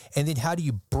figure out. And then how do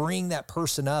you bring that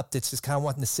person up that's just kind of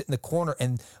wanting to sit in the corner?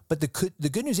 But the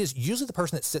good news is usually the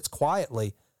person that sits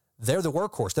quietly, they're the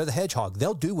workhorse. They're the hedgehog.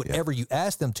 They'll do whatever you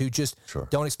ask them to. Just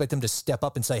don't expect them to step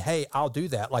up and say, hey, I'll do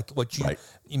that. Like what you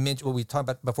mentioned, what we talked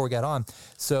about before we got on.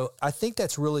 So I think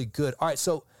that's really good. All right.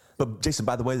 But Jason,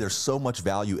 by the way, there's so much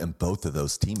value in both of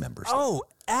those team members. Oh,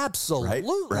 absolutely.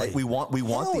 Right. We want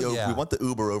the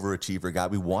Uber overachiever guy.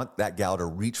 We want that gal to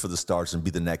reach for the stars and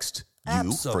be the next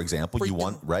you, for example. You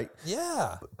want, right?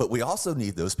 Yeah. But we also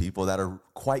need those people that are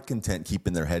quite content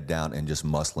keeping their head down and just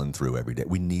muscling through every day.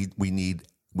 We need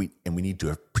to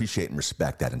appreciate and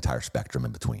respect that entire spectrum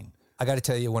in between. I got to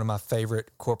tell you, one of my favorite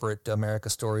corporate America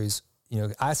stories,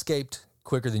 I escaped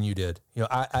quicker than you did.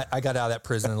 I got out of that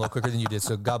prison a little quicker than you did.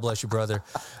 So God bless you, brother.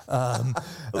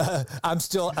 I'm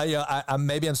still,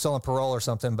 maybe I'm still on parole or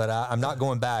something, but I'm not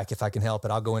going back if I can help it.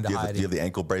 I'll go into hiding. Do you have the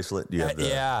ankle bracelet?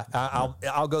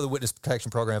 I'll go to the witness protection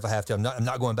program if I have to. I'm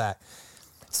not going back.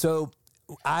 So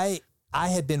I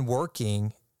had been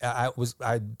working.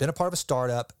 I'd been a part of a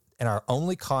startup, and our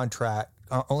only contract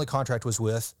was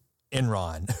with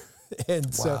Enron.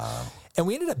 And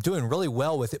we ended up doing really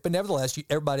well with it. But nevertheless,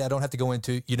 everybody, I don't have to go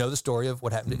into, the story of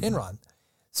what happened to Enron.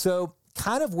 So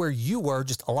kind of where you were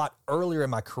just a lot earlier in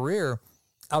my career,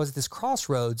 I was at this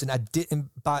crossroads, and I didn't,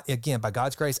 by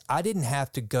God's grace, I didn't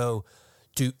have to go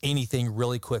do anything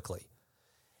really quickly.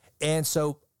 And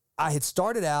so I had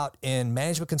started out in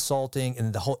management consulting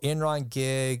and the whole Enron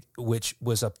gig, which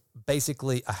was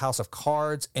basically a house of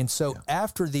cards. And so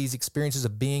after these experiences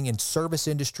of being in service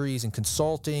industries and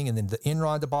consulting and then the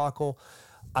Enron debacle,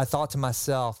 I thought to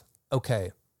myself,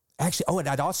 okay, actually, and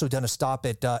I'd also done a stop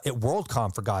at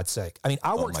WorldCom, for God's sake. I mean,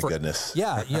 I worked for, goodness.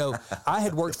 Yeah, I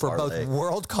had worked for both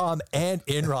WorldCom and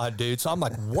Enron, dude. So I'm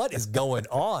like, what is going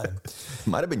on?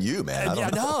 Might have been you, man. I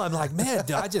don't know. I'm like, man,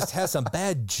 I just have some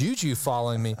bad juju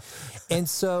following me. And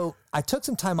so I took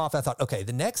some time off. And I thought, okay,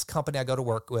 the next company I go to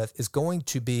work with is going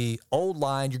to be old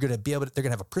line. You're going to be they're going to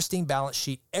have a pristine balance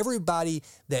sheet. Everybody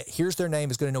that hears their name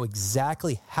is going to know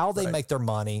exactly how they make their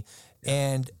money,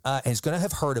 and is going to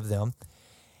have heard of them.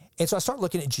 And so I started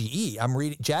looking at GE. I'm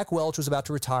reading, Jack Welch was about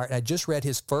to retire, and I just read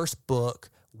his first book,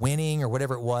 Winning or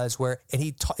whatever it was, and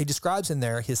he describes in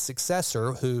there his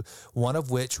successor, who one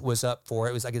of which was up for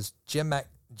it was, I guess, Jim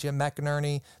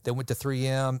McInerney that went to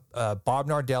 3M, Bob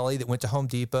Nardelli that went to Home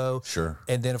Depot. Sure.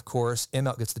 And then, of course,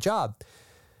 Emmett gets the job.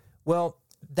 Well,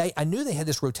 I knew they had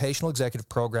this rotational executive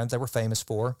program they were famous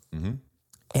for. Mm-hmm.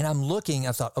 And I'm looking,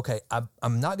 I thought, okay,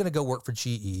 I'm not going to go work for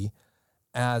GE.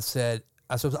 And I said,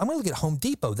 I'm going to look at Home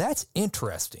Depot. That's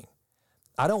interesting.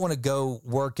 I don't want to go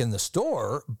work in the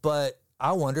store, but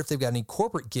I wonder if they've got any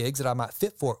corporate gigs that I might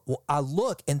fit for. Well, I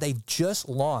look, and they've just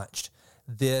launched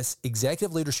this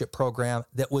executive leadership program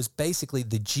that was basically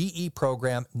the GE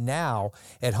program now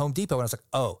at Home Depot. And I was like,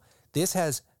 oh, this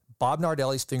has Bob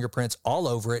Nardelli's fingerprints all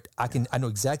over it. I know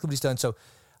exactly what he's done. So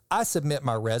I submit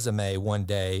my resume one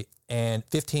day, and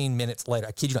 15 minutes later,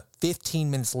 I kid you not, 15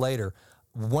 minutes later,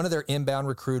 one of their inbound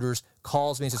recruiters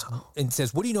calls me and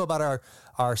says, what do you know about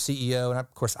our CEO? And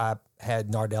of course, I had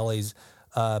Nardelli's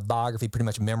biography pretty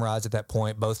much memorized at that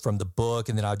point, both from the book,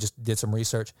 and then I just did some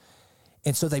research.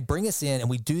 And so they bring us in, and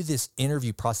we do this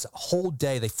interview process a whole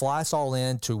day. They fly us all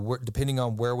in to depending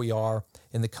on where we are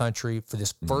in the country for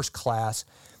this first class.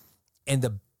 And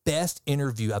the best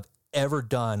interview I've ever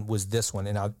done was this one.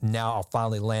 And I'll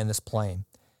finally land this plane.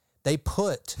 They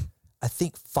put, I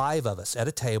think, 5 of us at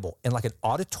a table in like an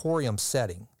auditorium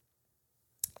setting.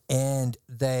 And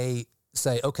they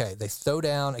say, okay, they throw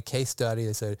down a case study.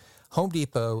 They say, Home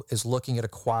Depot is looking at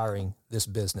acquiring this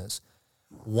business.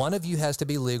 One of you has to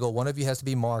be legal. One of you has to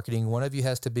be marketing. One of you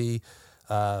has to be,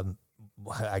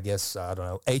 I guess, I don't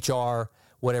know, HR,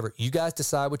 whatever. You guys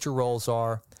decide what your roles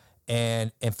are.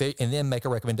 and then make a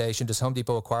recommendation. Does Home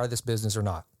Depot acquire this business or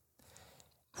not?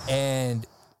 And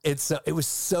it was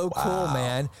so cool,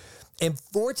 man. And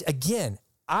again,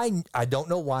 I don't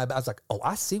know why, but I was like, oh,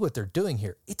 I see what they're doing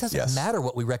here. It doesn't matter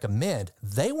what we recommend.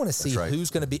 They want to see who's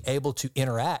going to be able to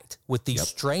interact with these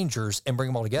strangers and bring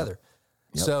them all together.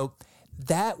 Yep. So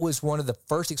that was one of the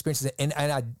first experiences. And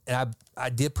I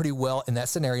did pretty well in that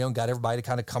scenario and got everybody to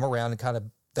kind of come around and kind of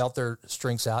felt their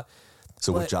strengths out.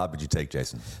 So what job did you take,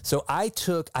 Jason? So I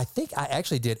think I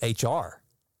actually did HR.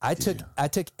 I took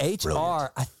HR,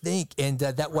 Brilliant. I think, and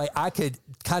that way I could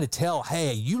kind of tell,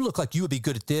 hey, you look like you would be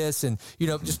good at this, and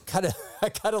just I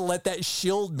kind of let that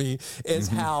shield me as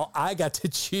how I got to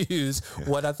choose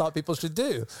what I thought people should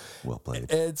do. Well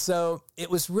played. And so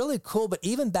it was really cool. But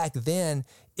even back then,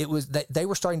 it was that they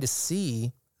were starting to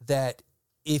see that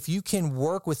if you can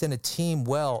work within a team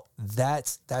well,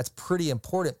 that's pretty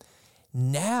important.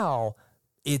 Now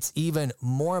it's even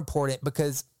more important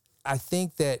because I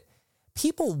think that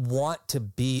people want to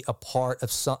be a part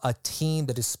of a team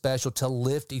that is special to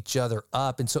lift each other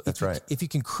up. And so if you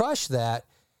can crush that,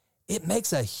 it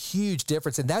makes a huge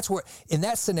difference. And that's where, in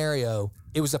that scenario,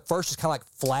 it was the first just kind of like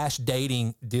flash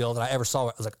dating deal that I ever saw.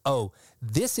 I was like, oh,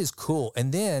 this is cool.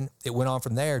 And then it went on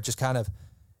from there, just kind of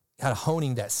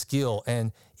honing that skill.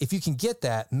 And if you can get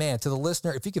that, man, to the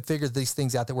listener, if you can figure these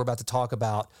things out that we're about to talk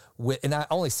about and I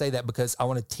only say that because I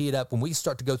want to tee it up when we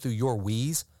start to go through your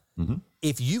wheeze.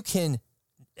 If you can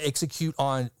execute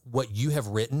on what you have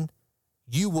written,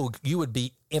 you would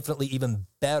be infinitely even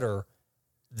better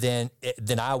than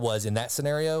I was in that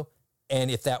scenario. And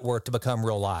if that were to become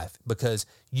real life, because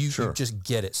you just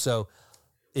get it. So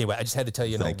anyway, I just had to tell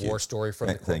you a war story from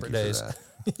the corporate days.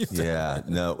 Yeah,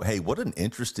 no. Hey, what an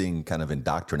interesting kind of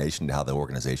indoctrination to how the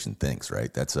organization thinks, right?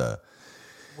 Have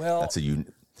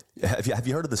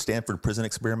you heard of the Stanford prison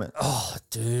experiment? Oh,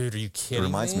 dude, are you kidding me? It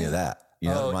reminds me of that. It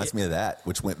reminds me of that,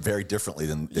 which went very differently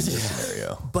than your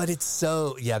scenario. But it's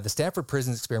the Stanford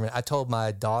prison experiment. I told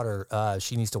my daughter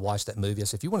she needs to watch that movie. I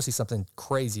said, if you want to see something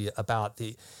crazy about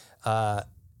the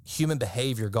human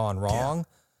behavior gone wrong,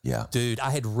 dude, I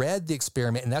had read the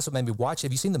experiment, and that's what made me watch it.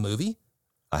 Have you seen the movie?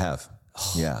 I have.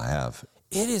 Yeah, I have.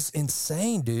 It is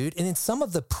insane, dude. And then some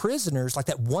of the prisoners, like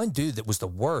that one dude that was the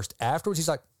worst, afterwards, he's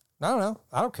like, I don't know.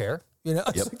 I don't care.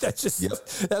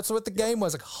 That's what the game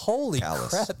was. Like, holy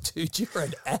crap, dude, you're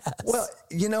an ass. Well,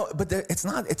 but it's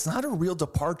not a real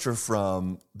departure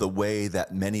from the way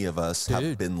that many of us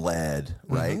have been led,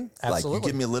 right? Like, you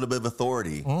give me a little bit of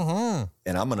authority, and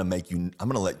I'm going to make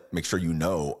sure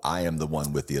I am the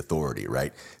one with the authority,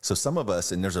 right? So some of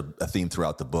us, and there's a theme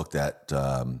throughout the book that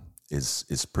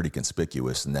is pretty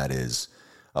conspicuous, and that is,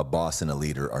 a boss and a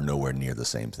leader are nowhere near the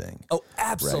same thing. Oh,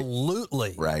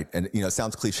 absolutely. Right. And, it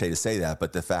sounds cliche to say that,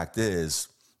 but the fact is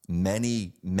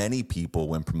many, many people,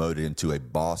 when promoted into a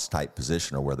boss type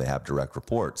position or where they have direct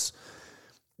reports,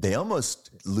 they almost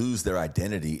lose their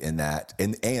identity in that.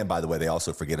 And by the way, they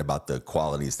also forget about the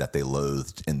qualities that they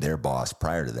loathed in their boss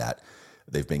prior to that.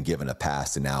 They've been given a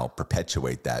pass to now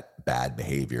perpetuate that bad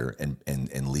behavior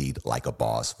and lead like a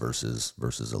boss versus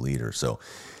a leader. So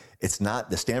it's not,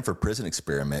 the Stanford prison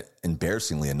experiment,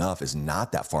 embarrassingly enough, is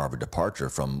not that far of a departure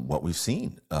from what we've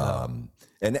seen. And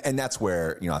that's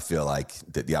where, I feel like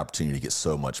the opportunity to get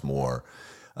so much more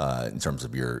in terms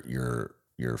of your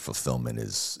fulfillment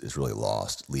is really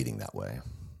lost leading that way.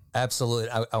 Absolutely.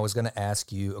 I was going to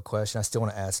ask you a question. I still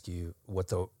want to ask you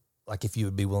if you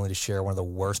would be willing to share one of the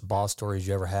worst boss stories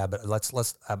you ever had, but I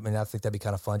think that'd be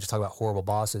kind of fun. Just talk about horrible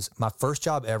bosses. My first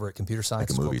job ever at Computer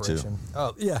Sciences Corporation. Too.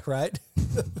 Oh yeah. Right.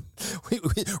 we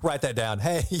write that down.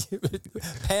 Hey,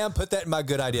 Pam, put that in my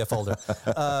good idea folder.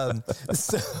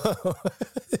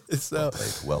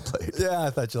 Well played. Yeah. I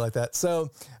thought you liked that. So,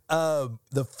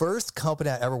 the first company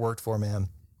I ever worked for, man,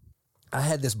 I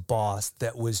had this boss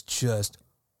that was just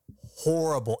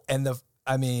horrible.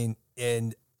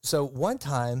 So one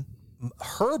time,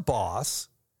 her boss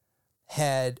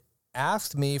had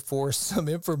asked me for some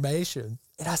information,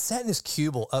 and I sat in this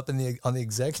cubicle up on the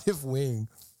executive wing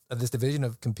of this division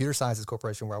of Computer Sciences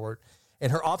Corporation where I worked,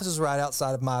 and her office was right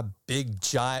outside of my big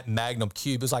giant Magnum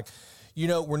cube. It was like,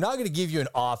 we're not going to give you an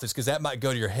office because that might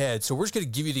go to your head, so we're just going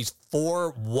to give you these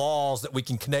 4 walls that we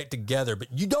can connect together, but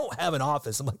you don't have an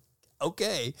office. I'm like,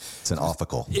 okay. It's an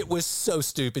officle. It was so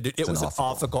stupid. It was an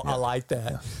officle. Yeah. I like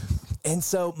that. Yeah. And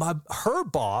so her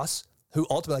boss, who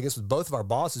ultimately I guess was both of our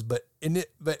bosses, but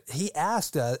he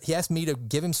asked me to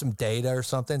give him some data or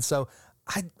something. So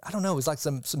I don't know, it was like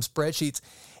some spreadsheets.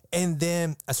 And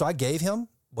then, so I gave him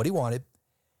what he wanted.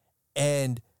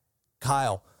 And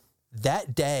Kyle,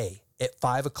 that day at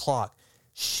 5:00,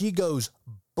 she goes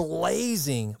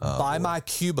blazing by my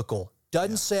cubicle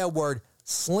doesn't say a word,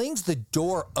 slings the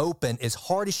door open as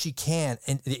hard as she can,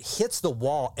 and it hits the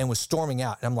wall and was storming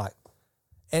out. And I'm like,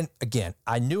 and again,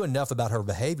 I knew enough about her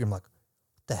behavior. I'm like,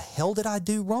 what the hell did I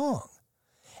do wrong?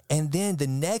 And then the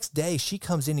next day she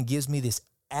comes in and gives me this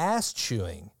ass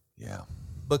chewing. Yeah.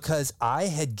 Because I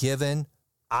had given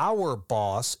our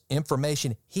boss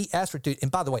information. He asked for it,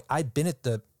 and by the way, I'd been at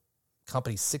the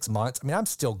company 6 months. I mean, I'm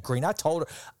still green. I told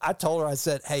her, I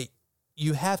said, hey,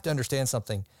 you have to understand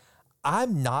something.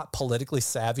 I'm not politically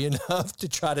savvy enough to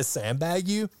try to sandbag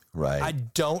you. Right. I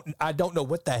don't know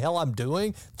what the hell I'm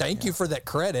doing. Thank you for that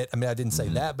credit. I mean, I didn't say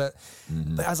that, but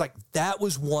I was like, that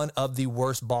was one of the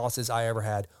worst bosses I ever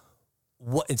had.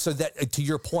 And so that, to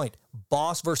your point,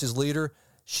 boss versus leader,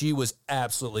 she was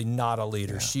absolutely not a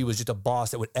leader. Yeah. She was just a boss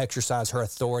that would exercise her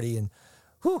authority, and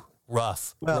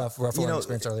rough learning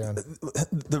experience early on.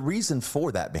 The reason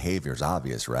for that behavior is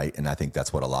obvious, right? And I think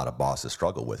that's what a lot of bosses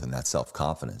struggle with, and that's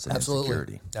self-confidence and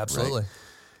insecurity. Absolutely. Right?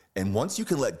 And once you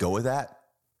can let go of that,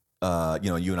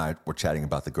 you and I were chatting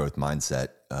about the growth mindset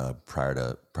prior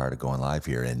to going live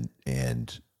here,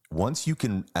 and once you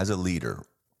can, as a leader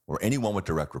or anyone with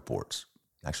direct reports,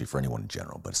 actually for anyone in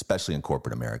general, but especially in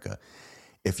corporate America,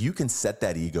 if you can set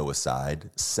that ego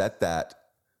aside, set that,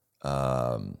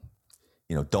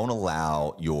 don't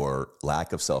allow your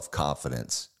lack of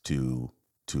self-confidence to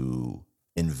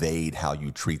invade how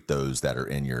you treat those that are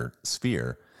in your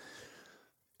sphere.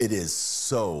 It is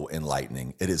so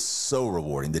enlightening. It is so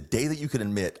rewarding. The day that you can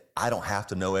admit, I don't have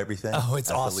to know everything. Oh, it's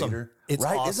awesome. Leader, it's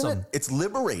right? awesome. Isn't it? It's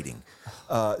liberating.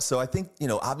 So I think,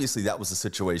 obviously that was the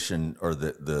situation, or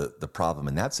the problem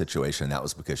in that situation. And that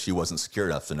was because she wasn't secure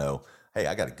enough to know, hey,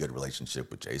 I got a good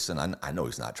relationship with Jason. I know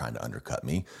he's not trying to undercut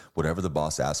me. Whatever the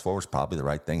boss asked for was probably the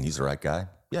right thing. He's the right guy.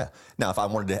 Yeah. Now, if I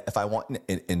want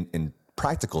in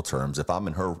practical terms, if I'm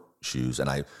in her shoes and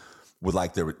I would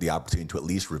like the opportunity to at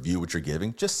least review what you're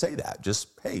giving, just say that. Just,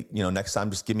 hey, next time,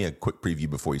 just give me a quick preview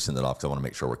before you send it off, because I want to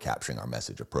make sure we're capturing our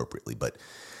message appropriately. But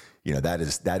that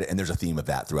is, and there's a theme of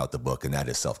that throughout the book, and that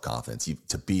is self-confidence.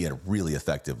 To be a really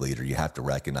effective leader, you have to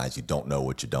recognize you don't know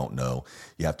what you don't know.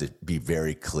 You have to be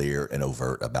very clear and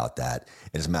overt about that.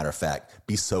 And as a matter of fact,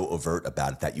 be so overt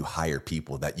about it that you hire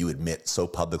people that you admit so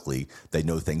publicly they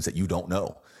know things that you don't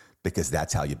know, because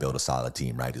that's how you build a solid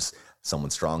team, right? Is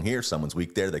someone's strong here, someone's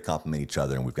weak there, they complement each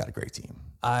other, and we've got a great team.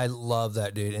 I love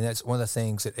that, dude. And that's one of the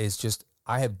things that is just,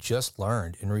 I have just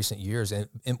learned in recent years, and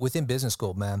within business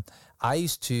school, man, I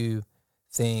used to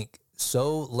think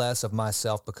so less of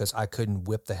myself because I couldn't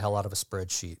whip the hell out of a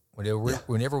spreadsheet.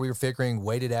 Whenever we were figuring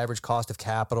weighted average cost of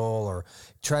capital, or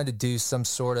trying to do some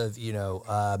sort of,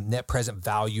 net present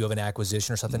value of an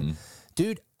acquisition or something,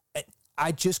 dude,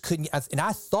 I just couldn't. And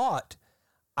I thought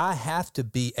I have to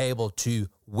be able to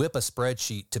whip a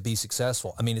spreadsheet to be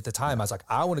successful. I mean, at the time I was like,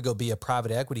 I want to go be a private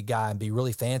equity guy and be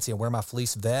really fancy and wear my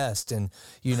fleece vest. And,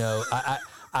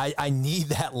 I need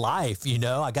that life,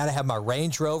 I got to have my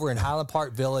Range Rover in Highland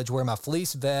Park Village, wear my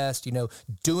fleece vest,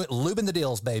 lubing the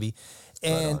deals, baby.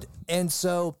 And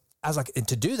so I was like, and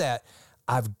to do that,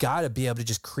 I've got to be able to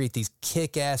just create these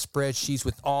kick-ass spreadsheets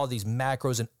with all these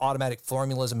macros and automatic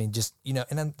formulas. I mean, just,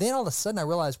 and then all of a sudden I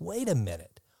realized, wait a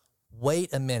minute.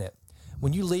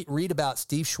 When you read about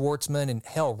Steve Schwartzman and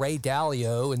Ray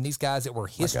Dalio and these guys that were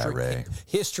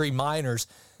history minors,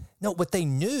 no, what they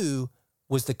knew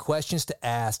was the questions to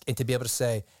ask and to be able to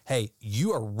say, hey,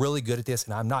 you are really good at this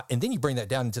and I'm not. And then you bring that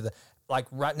down into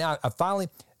right now,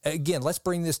 again, let's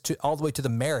bring this all the way to the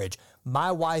marriage.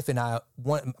 My wife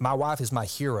is my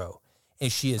hero,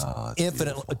 and she is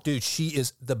infinitely, dude, she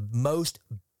is the most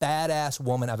badass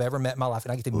woman I've ever met in my life,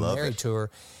 and I get to be married to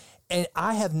her. And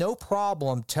I have no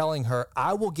problem telling her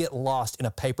I will get lost in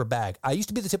a paper bag. I used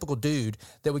to be the typical dude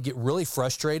that would get really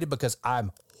frustrated because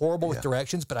I'm horrible with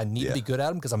directions, but I need to be good at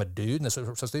them because I'm a dude and that's what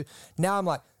I'm supposed to do. Now I'm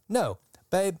like, no,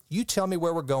 babe, you tell me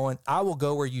where we're going. I will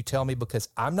go where you tell me because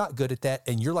I'm not good at that.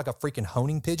 And you're like a freaking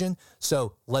honing pigeon.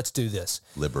 So let's do this.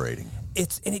 Liberating.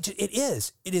 It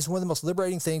is one of the most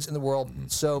liberating things in the world.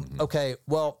 So, okay,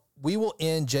 well, we will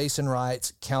end Jason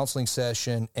Wright's counseling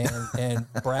session and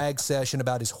brag session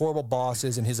about his horrible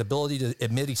bosses and his ability to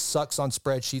admit he sucks on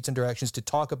spreadsheets and directions to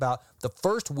talk about the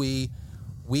first we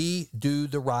do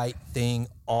the right thing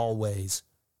always.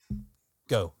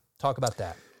 Go. Talk about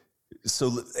that.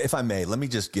 So if I may, let me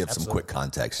just give some quick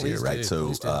context here, right?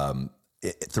 So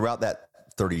throughout that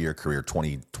 30-year career,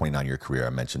 29-year career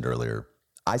I mentioned earlier,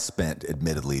 I spent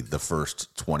admittedly the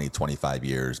first 20, 25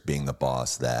 years being the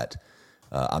boss that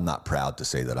I'm not proud to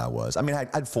say that I was. I mean,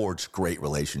 I'd forged great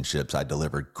relationships. I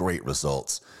delivered great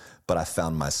results, but I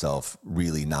found myself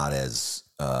really not as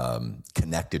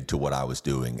connected to what I was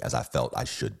doing as I felt I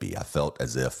should be. I felt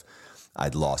as if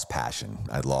I'd lost passion.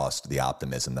 I'd lost the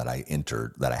optimism that I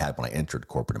had when I entered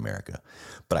corporate America.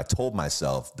 But I told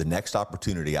myself the next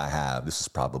opportunity I have, this is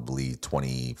probably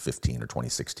 2015 or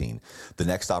 2016, the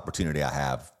next opportunity I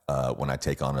have when I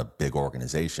take on a big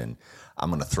organization, I'm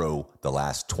going to throw the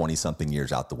last 20 something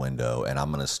years out the window, and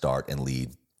I'm going to start and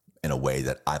lead in a way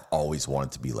that I've always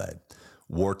wanted to be led.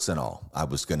 Warts and all. I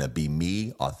was going to be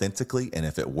me authentically. And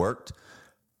if it worked,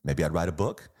 maybe I'd write a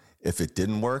book. If it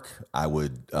didn't work, I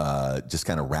would just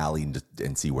kind of rally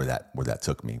and see where that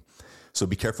took me. So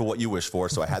be careful what you wish for.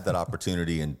 So I had that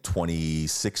opportunity in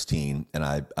 2016, and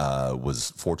I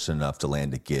was fortunate enough to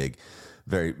land a gig,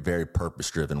 very, very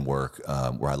purpose-driven work,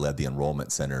 where I led the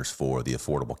enrollment centers for the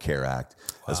Affordable Care Act,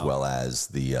 as well as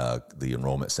the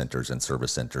enrollment centers and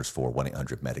service centers for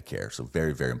 1-800-MEDICARE. So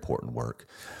very, very important work.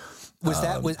 Was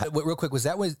real quick, was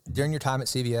that during your time at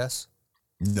CVS?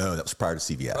 No, that was prior to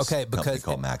CVS. Okay, because company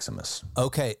called Maximus.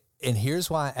 Okay, and here's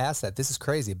why I asked that. This is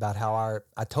crazy about how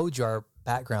I told you our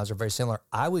backgrounds are very similar.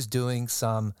 I was doing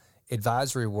some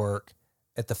advisory work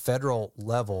at the federal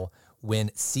level when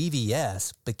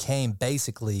CVS became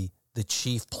basically the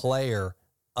chief player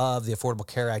of the Affordable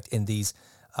Care Act in these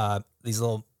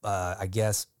little, I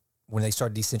guess, when they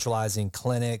started decentralizing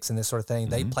clinics and this sort of thing,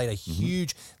 they played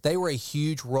they were a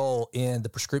huge role in the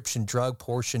prescription drug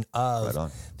portion of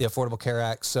the Affordable Care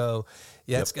Act. So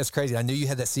yeah, it's crazy. I knew you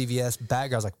had that CVS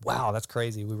background. I was like, wow, that's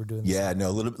crazy. We were doing this. Yeah,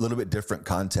 no, a little bit different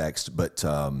context, but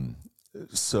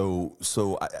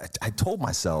so I told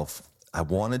myself I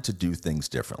wanted to do things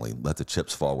differently, let the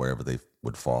chips fall wherever they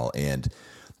would fall. And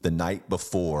the night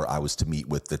before I was to meet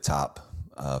with the top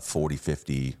 40,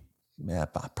 50,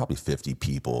 probably 50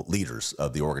 people, leaders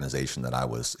of the organization that I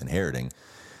was inheriting,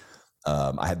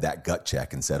 I had that gut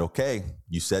check and said, okay,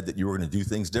 you said that you were going to do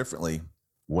things differently.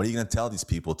 What are you going to tell these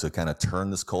people to kind of turn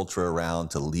this culture around,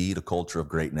 to lead a culture of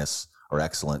greatness or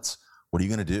excellence? What are you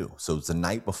going to do? So it's the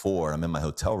night before, I'm in my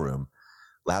hotel room,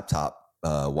 laptop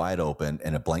wide open,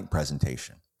 and a blank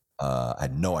presentation. I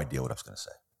had no idea what I was going to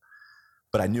say.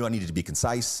 But I knew I needed to be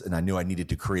concise, and I knew I needed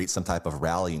to create some type of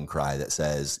rallying cry that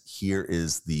says, here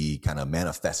is the kind of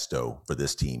manifesto for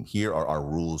this team. Here are our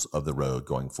rules of the road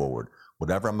going forward.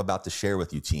 Whatever I'm about to share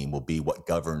with you, team, will be what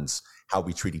governs how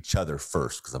we treat each other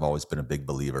first, because I've always been a big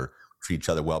believer, treat each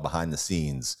other well behind the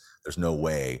scenes. There's no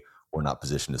way we're not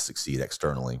positioned to succeed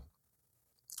externally.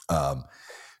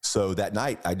 So that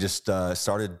night, I just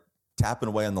started tapping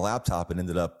away on the laptop and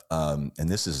ended up, and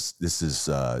this is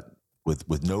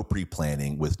with no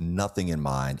pre-planning, with nothing in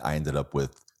mind, I ended up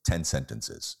with 10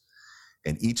 sentences.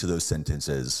 And each of those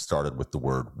sentences started with the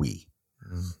word we.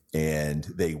 And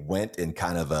they went in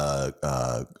kind of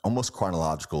a almost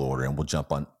chronological order. And we'll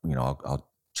jump on, I'll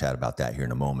chat about that here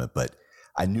in a moment. But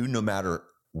I knew no matter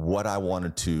what I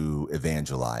wanted to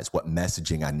evangelize, what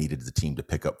messaging I needed the team to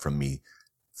pick up from me,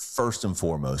 first and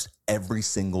foremost, every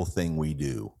single thing we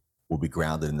do will be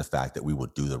grounded in the fact that we will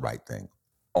do the right thing,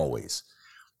 always.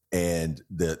 And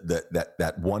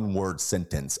that one word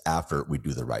sentence after we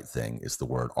do the right thing is the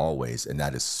word always. And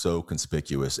that is so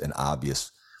conspicuous and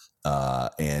obvious.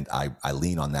 And I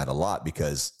lean on that a lot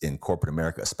because in corporate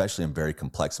America, especially in very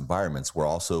complex environments, we're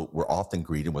often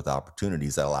greeted with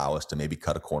opportunities that allow us to maybe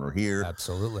cut a corner here.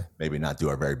 Absolutely. Maybe not do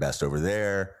our very best over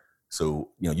there.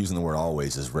 So, using the word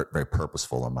always is very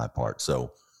purposeful on my part.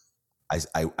 So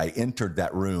I entered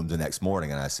that room the next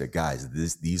morning and I said, guys,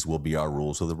 these will be our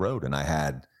rules of the road. And I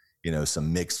had,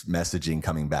 some mixed messaging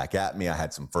coming back at me. I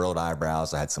had some furrowed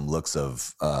eyebrows. I had some looks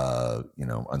of,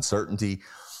 uncertainty.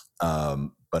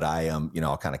 But I am,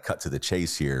 I'll kind of cut to the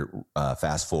chase here.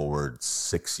 Fast forward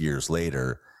 6 years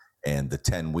later, and the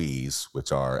 10 we's,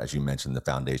 which are, as you mentioned, the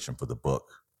foundation for the book,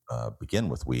 begin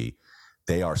with we.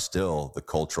 They are still the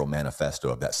cultural manifesto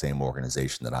of that same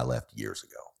organization that I left years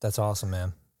ago. That's awesome,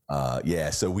 man.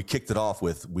 So we kicked it off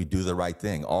with we do the right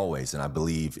thing always. And I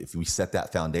believe if we set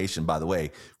that foundation, by the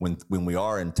way, when we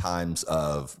are in times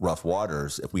of rough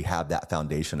waters, if we have that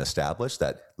foundation established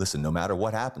that, listen, no matter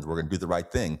what happens, we're going to do the right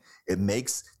thing, it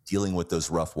makes dealing with those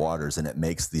rough waters and it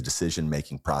makes the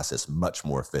decision-making process much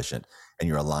more efficient and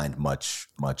you're aligned much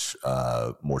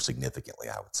more significantly,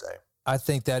 I would say. I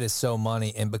think that is so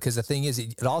money. And because the thing is,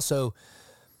 it also,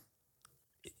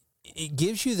 it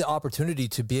gives you the opportunity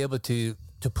to be able to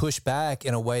push back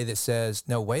in a way that says,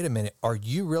 no, wait a minute. Are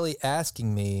you really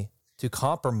asking me to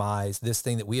compromise this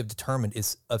thing that we have determined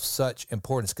is of such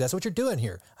importance? Because that's what you're doing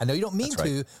here. I know you don't mean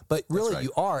to, but really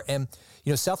you are. And,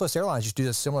 Southwest Airlines just do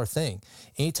a similar thing.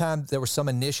 Anytime there was some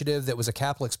initiative that was a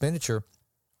capital expenditure,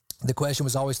 the question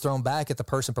was always thrown back at the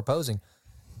person proposing,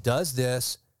 does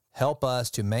this help us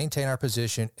to maintain our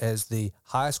position as the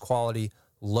highest quality,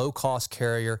 low-cost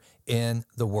carrier in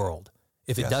the world?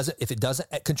 If it doesn't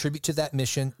contribute to that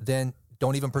mission, then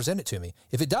don't even present it to me.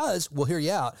 If it does, we'll hear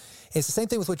you out. And it's the same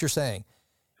thing with what you're saying.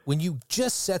 When you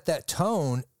just set that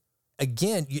tone,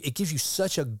 again, it gives you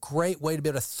such a great way to be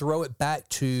able to throw it back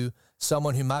to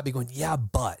someone who might be going, yeah,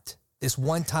 but this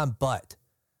one time, but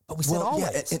we said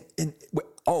always. Yeah, and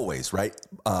always, right?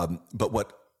 But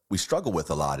what we struggle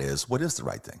with a lot is, what is the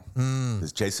right thing?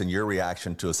 Because Jason, your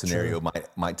reaction to a scenario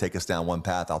might take us down one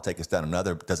path. I'll take us down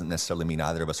another. Doesn't necessarily mean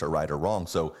either of us are right or wrong.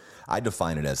 So I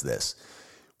define it as this.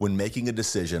 When making a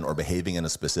decision or behaving in a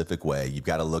specific way, you've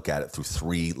got to look at it through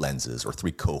three lenses or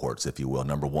three cohorts, if you will.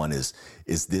 Number one is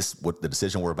this what the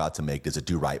decision we're about to make, does it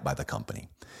do right by the company?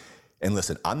 And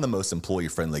listen, I'm the most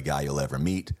employee-friendly guy you'll ever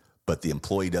meet, but the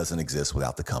employee doesn't exist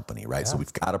without the company, right? Yeah. So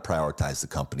we've got to prioritize the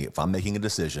company. If I'm making a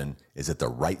decision, is it the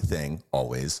right thing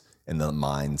always in the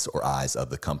minds or eyes of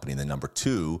the company? And then number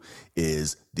two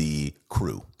is the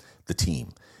crew, the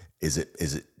team.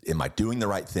 Am I doing the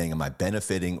right thing? Am I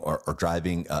benefiting or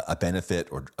driving a benefit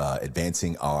or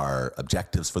advancing our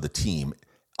objectives for the team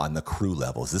on the crew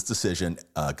level? Is this decision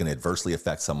going to adversely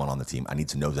affect someone on the team? I need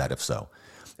to know that if so.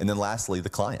 And then lastly, the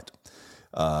client.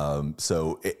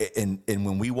 So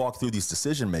when we walk through these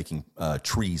decision-making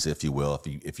trees, if you will,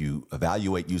 if you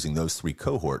evaluate using those three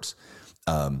cohorts,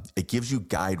 it gives you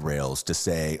guide rails to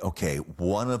say, okay,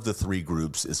 one of the three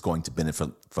groups is going to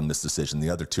benefit from this decision. The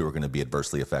other two are going to be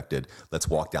adversely affected. Let's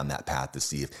walk down that path to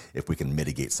see if we can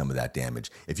mitigate some of that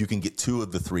damage. If you can get two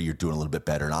of the three, you're doing a little bit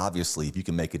better. And obviously, if you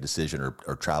can make a decision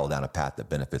or travel down a path that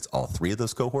benefits all three of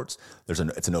those cohorts,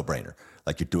 it's a no-brainer.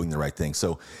 Like, you're doing the right thing.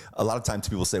 So a lot of times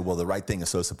people say, well, the right thing is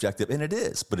so subjective, and it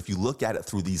is. But if you look at it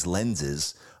through these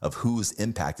lenses of who's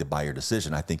impacted by your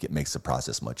decision, I think it makes the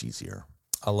process much easier.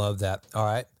 I love that. All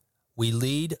right. We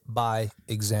lead by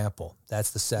example.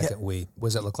 That's the second we. What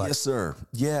does that look like? Yes, sir.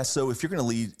 Yeah. So if you're going to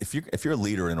lead, if you're a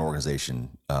leader in an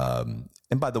organization, and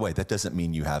by the way, that doesn't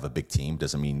mean you have a big team.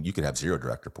 Doesn't mean you could have 0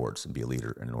 direct reports and be a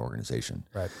leader in an organization.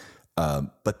 Right.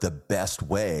 But the best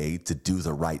way to do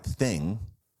the right thing,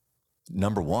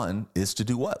 number one, is to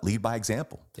do what? Lead by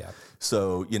example. Yeah.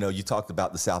 So, you talked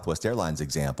about the Southwest Airlines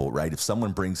example, right? If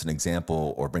someone brings an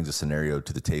example or brings a scenario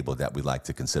to the table that we'd like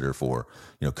to consider for,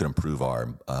 could improve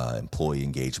our employee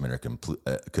engagement or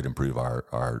could improve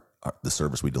our the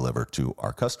service we deliver to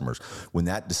our customers, when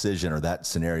that decision or that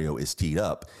scenario is teed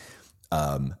up,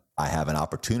 I have an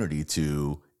opportunity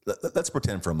to, let's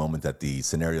pretend for a moment that the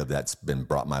scenario that's been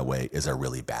brought my way is a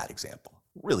really bad example.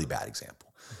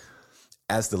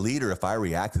 As the leader, if I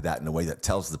react to that in a way that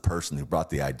tells the person who brought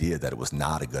the idea that it was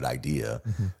not a good idea,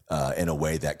 in a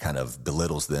way that kind of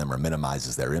belittles them or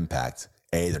minimizes their impact,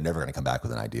 they're never going to come back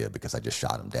with an idea because I just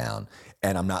shot them down.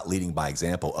 And I'm not leading by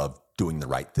example of doing the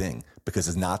right thing, because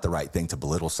it's not the right thing to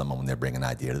belittle someone when they bring an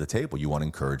idea to the table. You want to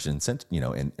encourage and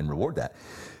reward that.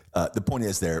 The point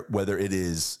is there, whether it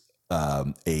is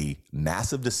a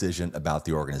massive decision about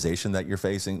the organization that you're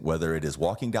facing, whether it is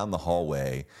walking down the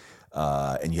hallway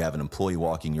and you have an employee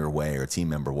walking your way or a team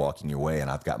member walking your way, and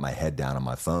I've got my head down on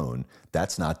my phone,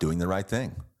 that's not doing the right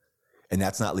thing. And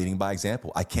that's not leading by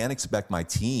example. I can't expect my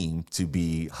team to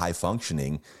be high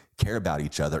functioning, care about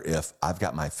each other if I've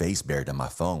got my face buried in my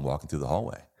phone walking through the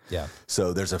hallway. Yeah.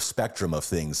 So there's a spectrum of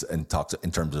things in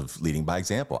terms of leading by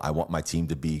example. I want my team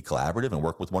to be collaborative and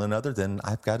work with one another, then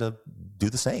I've got to do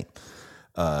the same.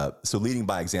 So leading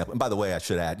by example, and by the way, I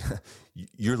should add,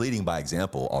 you're leading by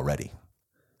example already.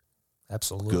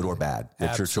 Absolutely. Good or bad.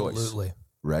 It's your choice. Absolutely.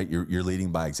 Right? You're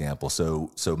leading by example. So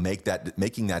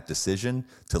making that decision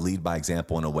to lead by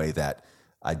example in a way that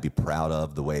I'd be proud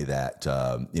of, the way that,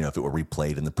 if it were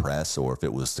replayed in the press or if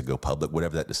it was to go public,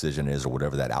 whatever that decision is or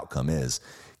whatever that outcome is,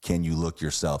 can you look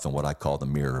yourself in what I call the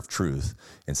mirror of truth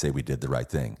and say we did the right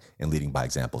thing? And leading by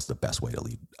example is the best way to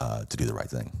lead, to do the right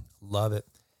thing. Love it.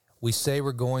 We say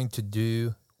we're going to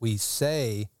do, we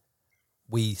say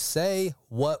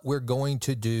what we're going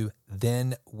to do,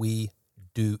 then we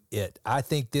do it. I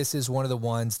think this is one of the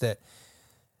ones that,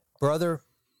 brother,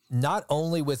 not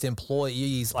only with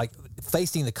employees, like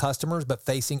facing the customers, but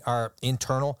facing our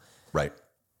internal. Right.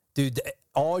 Dude,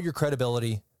 all your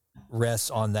credibility rests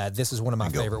on that. This is one of my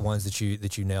favorite ones that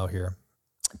you nail here.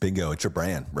 Bingo. It's your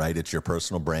brand, right? It's your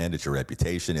personal brand. It's your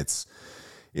reputation. It's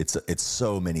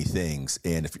so many things.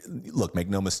 And make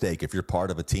no mistake, if you're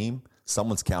part of a team,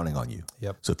 someone's counting on you.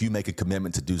 Yep. So if you make a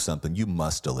commitment to do something, you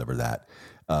must deliver that.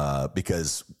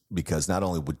 Because not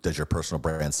only does your personal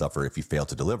brand suffer if you fail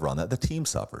to deliver on that, the team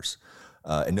suffers.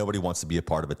 And nobody wants to be a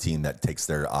part of a team that takes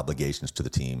their obligations to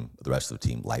the rest of the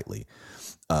team lightly.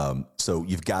 So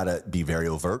you've got to be very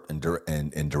overt and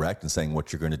direct in saying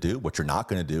what you're going to do. What you're not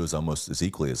going to do is almost as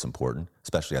equally as important,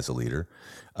 especially as a leader.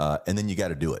 And then you got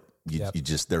to do it. You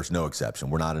just, there's no exception.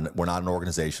 We're not an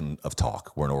organization of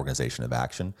talk. We're an organization of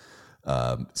action.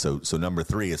 So number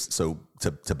 3 is,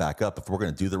 to back up, if we're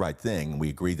going to do the right thing, we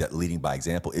agree that leading by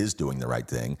example is doing the right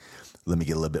thing. Let me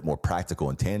get a little bit more practical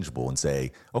and tangible and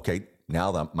say, okay,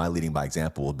 now that my leading by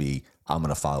example will be, I'm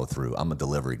going to follow through. I'm going to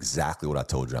deliver exactly what I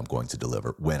told you I'm going to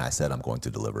deliver when I said I'm going to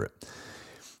deliver it.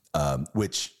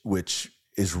 Which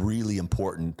is really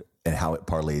important, and how it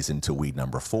parlays into weed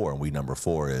number 4. And weed number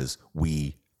 4 is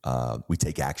we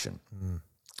take action.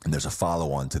 And there's a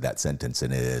follow on to that sentence,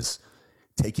 and it is,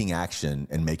 taking action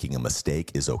and making a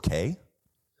mistake is okay.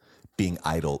 Being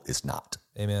idle is not.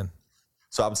 Amen.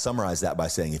 So I would summarize that by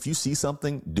saying, if you see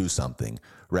something, do something,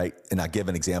 right? And I gave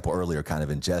an example earlier, kind of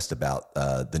in jest, about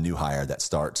the new hire that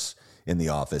starts in the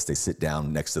office. They sit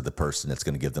down next to the person that's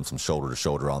going to give them some shoulder to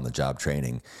shoulder on the job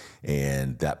training.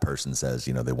 And that person says,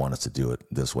 they want us to do it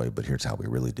this way, but here's how we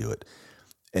really do it.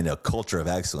 In a culture of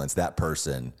excellence, that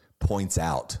person points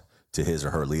out to his or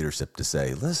her leadership to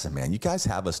say, listen, man, you guys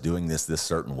have us doing this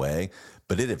certain way,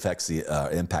 but it affects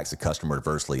impacts the customer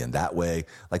adversely in that way.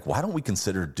 Like, why don't we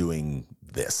consider doing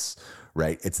this?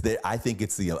 Right? I think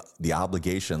it's the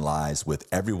obligation lies with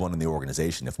everyone in the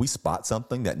organization. If we spot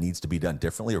something that needs to be done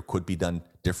differently or could be done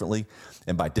differently,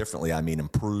 and by differently, I mean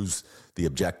improves the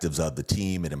objectives of the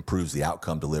team, it improves the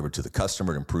outcome delivered to the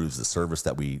customer, it improves the service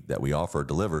that we offer or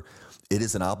deliver. It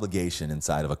is an obligation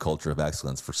inside of a culture of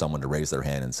excellence for someone to raise their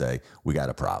hand and say, we got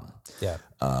a problem. Yeah.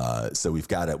 So we've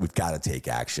got to take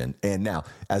action. And now,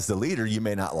 as the leader, you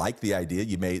may not like the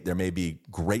idea. There may be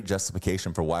great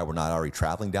justification for why we're not already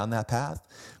traveling down that path.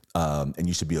 And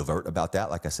you should be overt about that,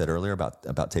 like I said earlier, about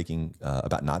not taking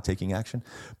action.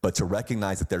 But to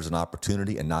recognize that there's an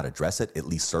opportunity and not address it, at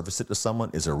least service it to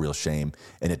someone, is a real shame.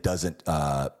 And it doesn't,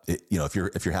 if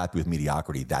you're happy with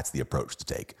mediocrity, that's the approach to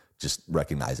take. Just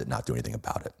recognize it, not do anything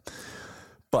about it.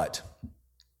 But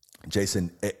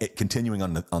Jason, continuing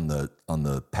on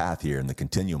the path here, and the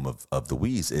continuum of the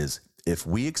we's, is if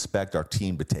we expect our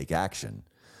team to take action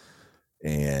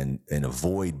and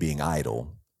avoid being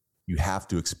idle, you have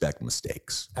to expect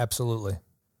mistakes. Absolutely.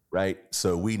 Right?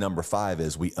 So number 5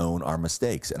 is we own our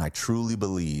mistakes. And I truly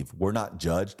believe we're not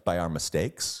judged by our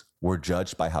mistakes. We're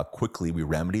judged by how quickly we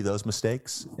remedy those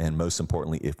mistakes. And most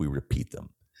importantly, if we repeat them.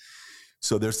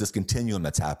 So there's this continuum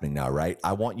that's happening now, right?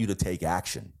 I want you to take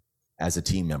action as a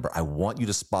team member. I want you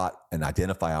to spot and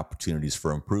identify opportunities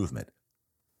for improvement.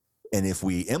 And if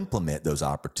we implement those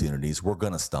opportunities, we're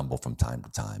going to stumble from time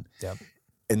to time. Yep.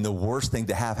 And the worst thing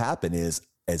to have happen is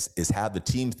have the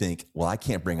team think, well, I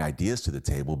can't bring ideas to the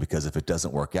table because if it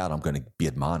doesn't work out, I'm going to be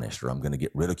admonished, or I'm going to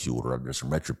get ridiculed, or there's some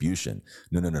retribution.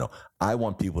 No. I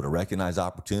want people to recognize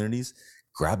opportunities,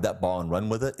 grab that ball and run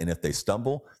with it. And if they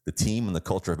stumble, the team and the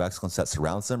culture of excellence that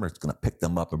surrounds them is going to pick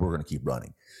them up, and we're going to keep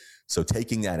running. So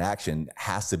taking that action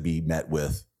has to be met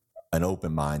with an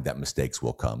open mind that mistakes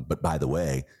will come. But by the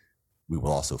way, we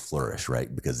will also flourish,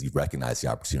 right? Because you recognize the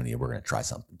opportunity, and we're going to try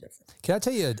something different. Can I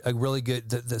tell you a really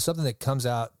good, something that comes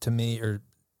out to me, or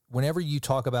whenever you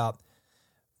talk about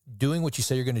doing what you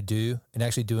say you're going to do and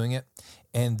actually doing it,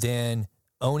 and then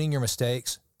owning your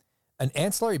mistakes, an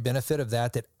ancillary benefit of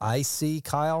that I see,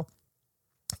 Kyle,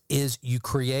 is you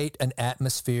create an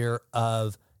atmosphere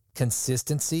of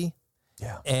consistency.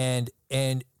 Yeah.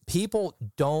 And people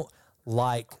don't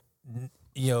like,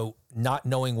 not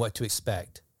knowing what to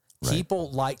expect. Right. People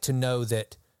like to know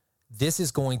that this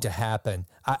is going to happen.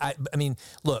 I mean,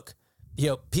 look,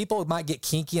 people might get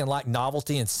kinky and like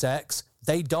novelty and sex.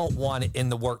 They don't want it in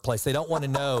the workplace. They don't want to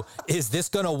know, is this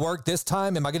going to work this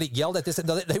time? Am I going to get yelled at this?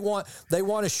 No, they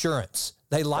want assurance.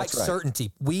 They like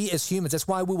certainty. We as humans, that's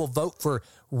why we will vote for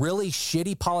really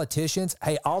shitty politicians.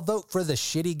 Hey, I'll vote for the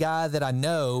shitty guy that I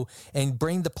know and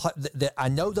bring I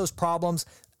know those problems.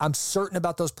 I'm certain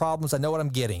about those problems. I know what I'm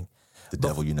getting. The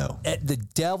devil you know. The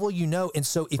devil you know. And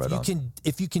so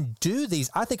if you can do these,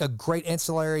 I think a great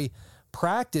ancillary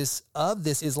practice of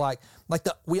this is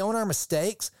we own our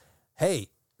mistakes. Hey,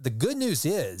 the good news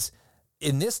is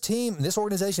in this team, in this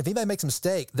organization, if anybody makes a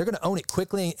mistake, they're going to own it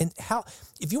quickly. And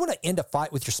if you want to end a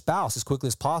fight with your spouse as quickly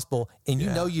as possible, and you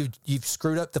know you've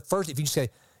screwed up, if you just say,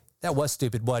 that was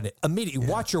stupid, wasn't it? Immediately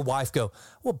watch your wife go,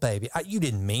 well, baby, you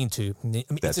didn't mean to. I mean,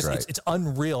 it's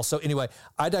unreal. So anyway,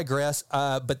 I digress.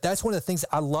 But that's one of the things that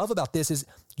I love about this is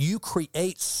you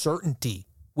create certainty,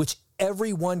 which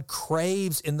everyone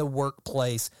craves in the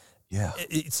workplace. Yeah.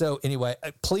 So anyway,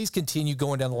 please continue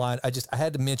going down the line. I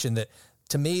had to mention that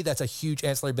to me, that's a huge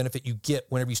ancillary benefit you get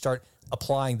whenever you start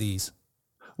applying these.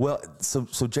 Well, so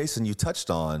Jason, you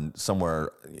touched on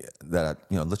somewhere that,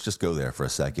 let's just go there for a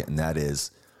second. And that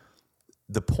is,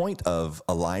 the point of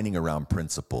aligning around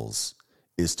principles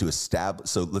is to establish.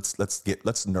 So let's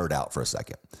nerd out for a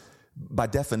second. By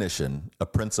definition, a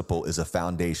principle is a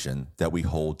foundation that we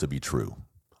hold to be true,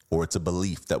 or it's a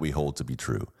belief that we hold to be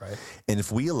true. Right. And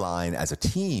if we align as a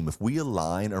team, if we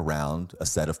align around a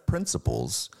set of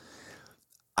principles,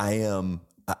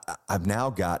 I've now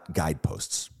got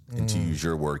guideposts. And to use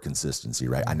your word, consistency,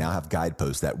 right? I now have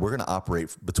guideposts that we're going to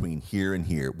operate between here and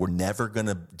here. We're never going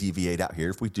to deviate out here.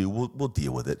 If we do, we'll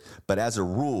deal with it. But as a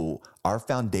rule, our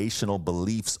foundational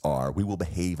beliefs are we will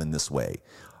behave in this way.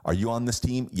 Are you on this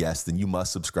team? Yes, then you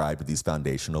must subscribe to these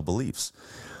foundational beliefs.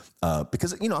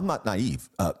 Because, I'm not naive.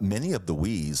 Many of the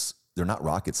we's, they're not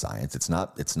rocket science. It's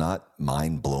not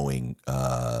mind-blowing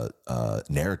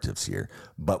narratives here.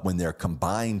 But when they're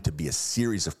combined to be a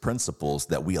series of principles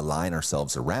that we align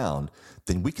ourselves around,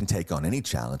 then we can take on any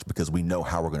challenge because we know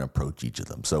how we're going to approach each of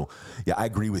them. So, yeah, I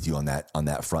agree with you on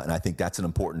that front. And I think that's an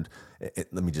important.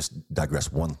 Let me just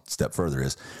digress one step further.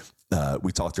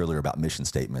 We talked earlier about mission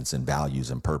statements and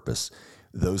values and purpose.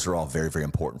 Those are all very, very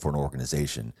important for an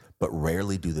organization, but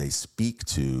rarely do they speak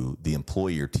to the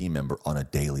employee or team member on a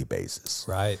daily basis.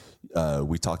 Right.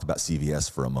 We talked about CVS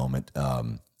for a moment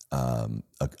ago,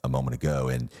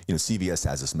 and CVS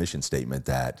has this mission statement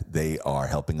that they are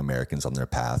helping Americans on their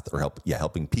path, or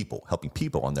helping people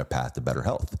on their path to better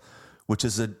health, which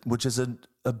is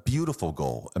a beautiful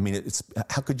goal. I mean,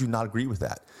 how could you not agree with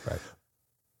that? Right.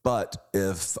 But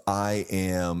if I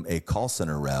am a call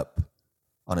center rep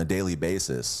on a daily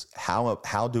basis,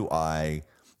 how do I,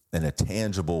 in a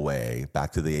tangible way,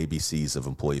 back to the ABCs of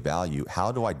employee value,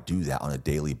 how do I do that on a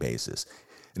daily basis?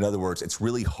 In other words, it's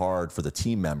really hard for the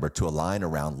team member to align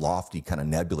around lofty, kind of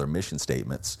nebular mission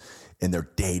statements in their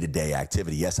day-to-day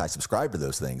activity. Yes, I subscribe to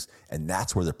those things, and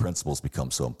that's where the principles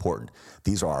become so important.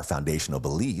 These are our foundational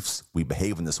beliefs. We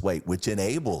behave in this way, which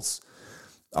enables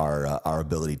our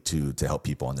ability to help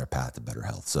people on their path to better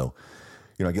health. So,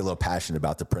 I get a little passionate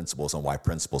about the principles and why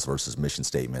principles versus mission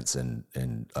statements, and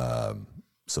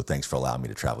so thanks for allowing me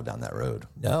to travel down that road.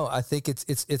 No, I think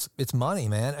it's money,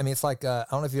 man. I mean, it's like I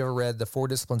don't know if you ever read The 4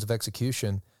 Disciplines of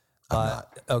Execution.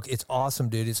 Okay, it's awesome,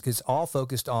 dude. It's all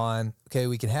focused on, okay,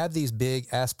 we can have these big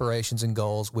aspirations and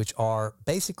goals, which are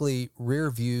basically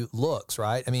rear view looks,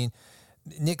 right? I mean,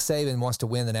 Nick Saban wants to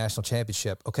win the national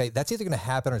championship. Okay, that's either going to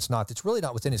happen or it's not. It's really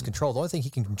not within his control. The only thing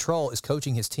he can control is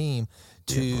coaching his team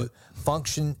to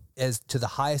function as to the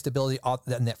highest ability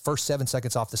in that first 7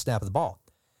 seconds off the snap of the ball.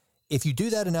 If you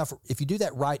do that enough, if you do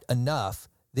that right enough,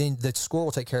 then the score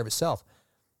will take care of itself.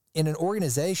 In an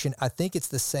organization, I think it's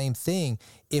the same thing.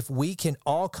 If we can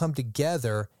all come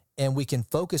together and we can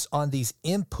focus on these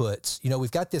inputs,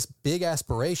 we've got this big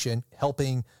aspiration,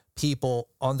 helping people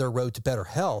on their road to better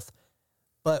health.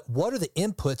 But what are the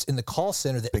inputs in the call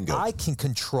center that Bingo. I can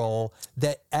control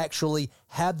that actually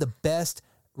have the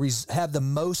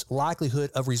most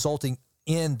likelihood of resulting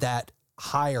in that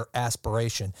higher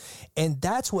aspiration? And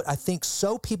that's what I think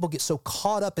people get so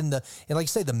caught up in, and like you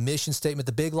say, the mission statement,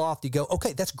 the big loft. You go,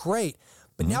 okay, that's great.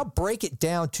 But now break it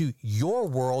down to your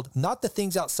world, not the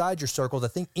things outside your circle, the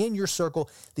thing in your circle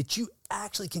that you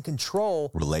actually can control.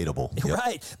 Relatable. Yep.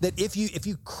 Right. That if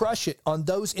you crush it on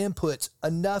those inputs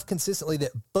enough consistently,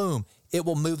 that boom, it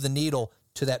will move the needle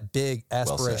to that big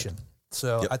aspiration. Well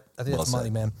so yep. I think that's money,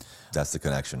 man. That's the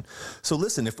connection. So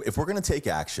listen, if we're going to take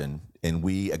action and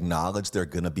we acknowledge there are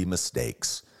going to be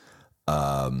mistakes,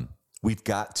 we've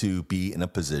got to be in a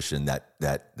position that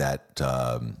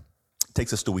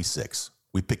takes us to week 6.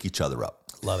 We pick each other up.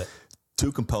 Love it.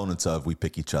 2 components of we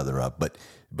pick each other up. But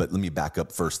let me back up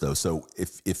first, though. So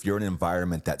if you're in an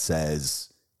environment that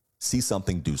says, see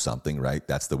something, do something, right?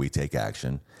 That's the we take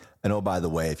action. And oh, by the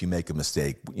way, if you make a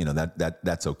mistake,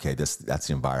 that's okay. That's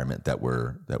the environment that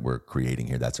we're creating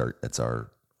here. That's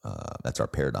our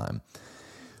paradigm.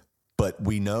 But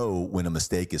we know when a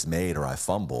mistake is made or I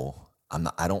fumble,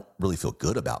 I don't really feel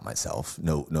good about myself.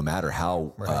 No matter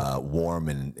how warm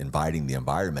and inviting the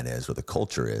environment is or the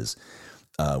culture is,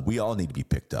 we all need to be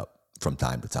picked up from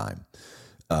time to time.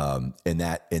 And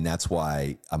that's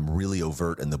why I'm really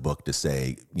overt in the book to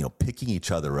say, picking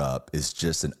each other up is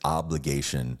just an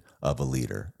obligation of a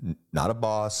leader, not a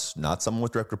boss, not someone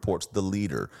with direct reports. The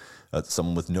leader,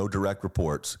 someone with no direct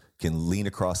reports, can lean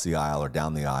across the aisle or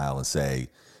down the aisle and say,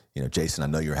 Jason, I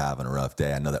know you're having a rough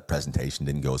day. I know that presentation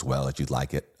didn't go as well as you'd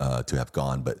like it to have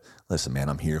gone, but listen, man,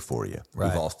 I'm here for you. Right.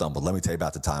 We've all stumbled. Let me tell you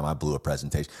about the time I blew a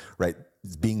presentation, right?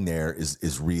 Being there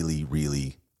is really,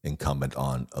 really incumbent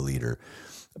on a leader,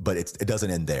 but it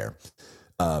doesn't end there.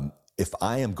 If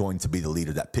I am going to be the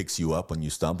leader that picks you up when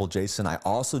you stumble, Jason, I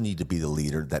also need to be the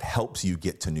leader that helps you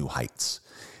get to new heights.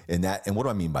 And what do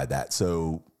I mean by that?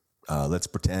 So let's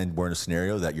pretend we're in a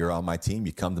scenario that you're on my team.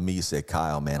 You come to me, you say,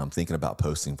 Kyle, man, I'm thinking about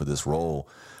posting for this role.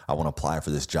 I want to apply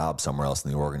for this job somewhere else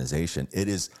in the organization.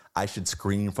 I should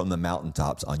scream from the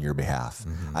mountaintops on your behalf.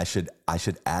 Mm-hmm. I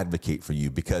should advocate for you,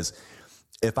 because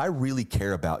if I really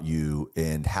care about you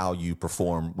and how you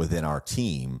perform within our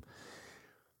team,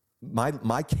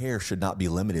 my care should not be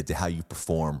limited to how you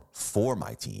perform for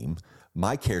my team.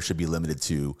 My care should be limited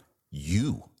to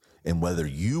you and whether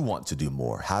you want to do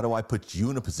more. How do I put you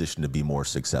in a position to be more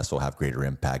successful, have greater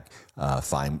impact,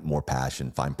 find more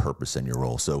passion, find purpose in your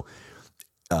role? So,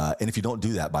 and if you don't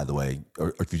do that, by the way,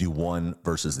 or if you do one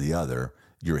versus the other,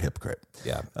 you're a hypocrite.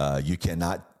 Yeah. You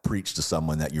cannot preach to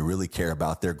someone that you really care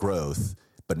about their growth,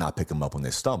 but not pick them up when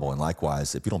they stumble. And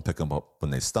likewise, if you don't pick them up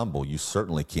when they stumble, you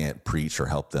certainly can't preach or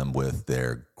help them with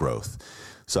their growth.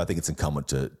 So I think it's incumbent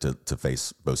to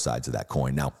face both sides of that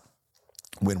coin. Now,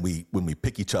 when we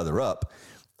pick each other up,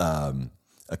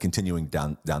 continuing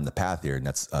down the path here, and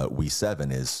that's we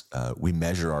 7 is we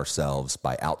measure ourselves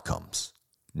by outcomes,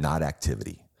 not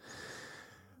activity.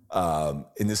 And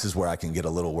this is where I can get a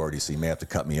little wordy, so you may have to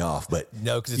cut me off. But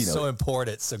no, because it's so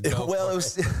important. So go for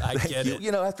it. I get it.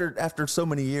 You know, after so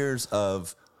many years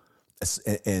of,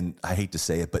 and I hate to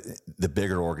say it, but the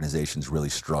bigger organizations really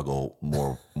struggle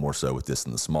more so with this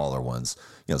than the smaller ones.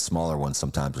 You know, smaller ones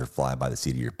sometimes are fly by the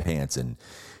seat of your pants, and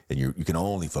you can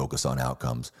only focus on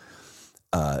outcomes.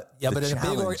 But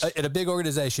in a big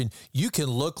organization, you can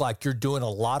look like you're doing a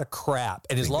lot of crap,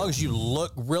 and as long as you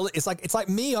look really, it's like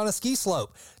me on a ski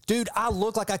slope, dude. I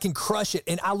look like I can crush it,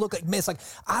 and I look like, man, it's like,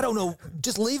 I don't know,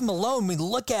 just leave him alone. I mean,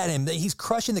 look at him; he's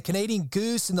crushing the Canadian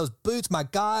Goose in those boots. My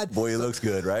God, boy, he looks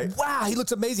good, right? Wow, he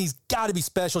looks amazing. He's got to be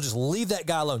special. Just leave that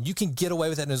guy alone. You can get away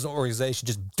with that in his organization,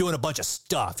 just doing a bunch of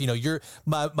stuff. You know, you're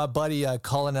my buddy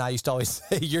Cullen and I used to always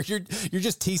say, you're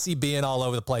just TCBing all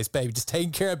over the place, baby. Just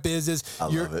taking care of business.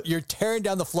 You're tearing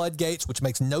down the floodgates, which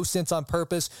makes no sense on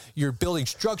purpose. You're building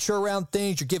structure around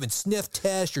things. You're giving sniff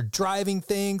tests. You're driving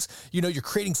things. You know, you're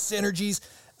creating synergies.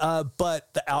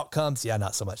 But the outcomes,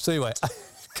 not so much. So anyway.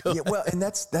 Well, and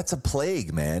that's a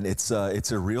plague, man. It's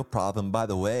a real problem. By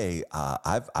the way,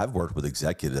 I've worked with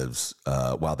executives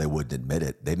while they wouldn't admit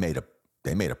it. They made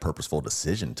a purposeful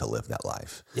decision to live that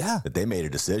life. Yeah. That they made a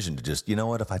decision to just, you know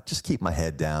what, if I just keep my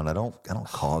head down, I don't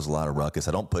cause a lot of ruckus.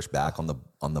 I don't push back on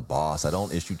the boss. I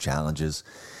don't issue challenges.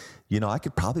 You know, I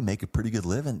could probably make a pretty good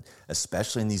living,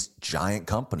 especially in these giant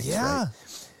companies. Yeah. Right?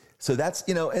 So that's,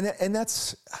 you know, and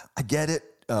that's, I get it.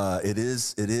 It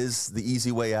is the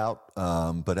easy way out.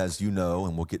 But as you know,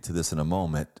 and we'll get to this in a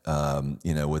moment,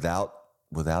 you know,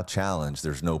 without challenge,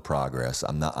 there's no progress.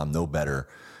 I'm no better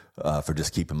for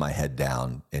just keeping my head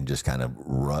down and just kind of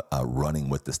running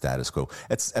with the status quo.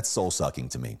 That's soul sucking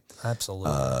to me.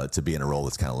 Absolutely. To be in a role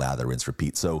that's kind of lather, rinse,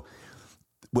 repeat. So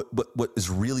what is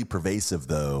really pervasive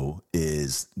though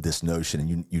is this notion,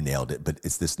 and you nailed it, but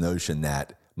it's this notion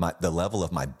that the level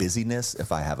of my busyness,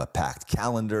 if I have a packed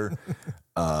calendar,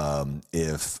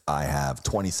 if I have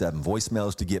 27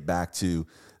 voicemails to get back to,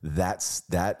 that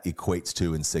equates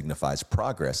to and signifies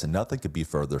progress, and nothing could be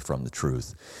further from the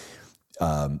truth.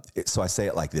 So I say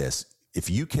it like this: if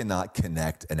you cannot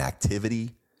connect an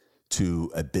activity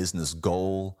to a business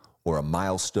goal or a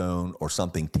milestone or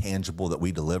something tangible that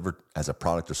we deliver as a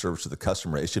product or service to the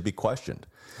customer, it should be questioned.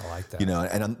 I like that. You know,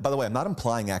 and by the way, I'm not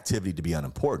implying activity to be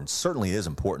unimportant. Certainly is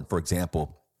important. For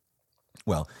example,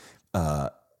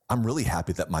 I'm really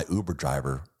happy that my Uber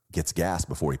driver gets gas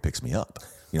before he picks me up.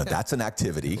 You know, that's an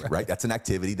activity, right? That's an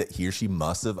activity that he or she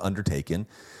must have undertaken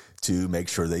to make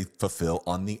sure they fulfill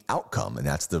on the outcome. And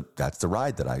that's the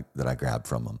ride that I grabbed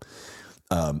from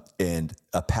them. And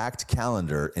a packed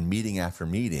calendar and meeting after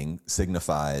meeting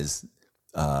signifies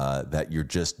that you're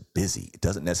just busy. It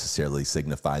doesn't necessarily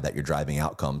signify that you're driving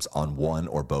outcomes on one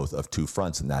or both of two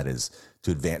fronts, and that is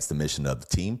to advance the mission of the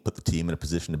team, put the team in a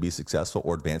position to be successful,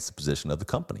 or advance the position of the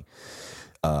company.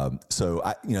 So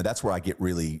that's where I get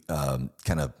really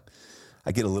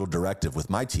I get a little directive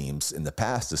with my teams in the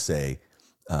past to say,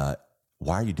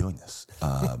 why are you doing this?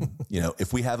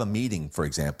 If we have a meeting, for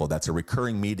example, that's a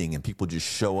recurring meeting and people just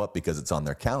show up because it's on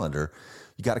their calendar,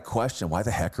 you got to question, why the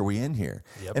heck are we in here?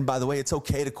 Yep. And by the way, it's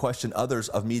okay to question others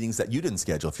of meetings that you didn't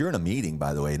schedule. If you're in a meeting,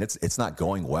 by the way, and it's not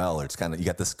going well, or it's kind of, you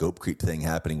got the scope creep thing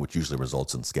happening, which usually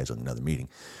results in scheduling another meeting.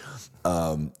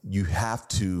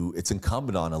 It's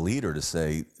incumbent on a leader to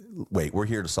say, wait, we're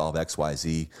here to solve X, Y,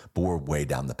 Z, but we're way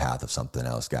down the path of something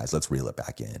else, guys. Let's reel it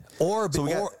back in. Or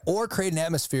create an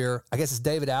atmosphere. I guess it's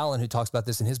David Allen who talks about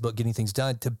this in his book, Getting Things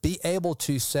Done, to be able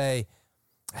to say,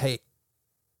 hey,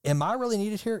 am I really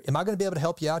needed here? Am I going to be able to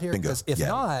help you out here? Bingo. Because if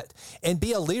not, and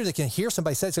be a leader that can hear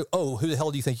somebody say, so, oh, who the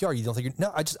hell do you think you are? You don't think you're,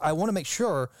 no, I want to make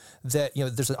sure that,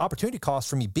 there's an opportunity cost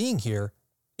for me being here.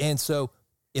 And so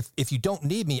if you don't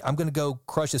need me, I'm going to go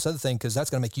crush this other thing because that's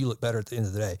going to make you look better at the end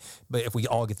of the day. But if we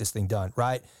all get this thing done,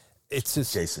 right? It's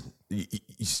just, Jason, you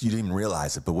didn't even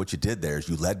realize it, but what you did there is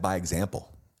you led by example.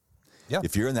 Yeah.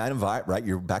 If you're in that environment, right,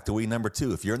 you're back to number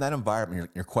 2. If you're in that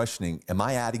environment, you're questioning, am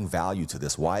I adding value to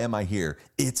this? Why am I here?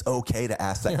 It's okay to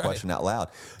ask that question out loud.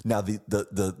 Now,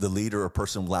 the leader or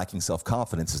person lacking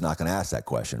self-confidence is not going to ask that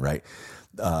question, right?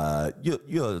 Are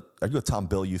you a Tom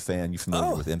Bilyeu fan? You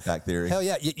familiar with impact theory? Hell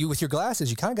yeah! You with your glasses,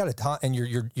 you kind of got a Tom, and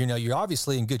you're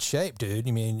obviously in good shape, dude.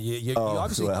 I mean, you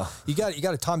obviously you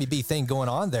got a Tommy B thing going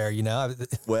on there,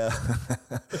 Well,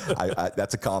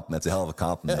 that's a compliment. That's a hell of a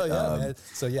compliment. Hell yeah, man.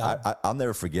 So yeah, I'll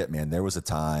never forget, man. There was a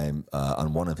time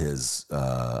on one of his,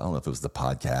 I don't know if it was the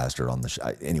podcast or on the show.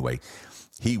 Anyway,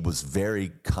 he was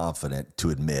very confident to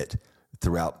admit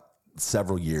throughout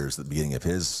several years at the beginning of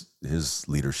his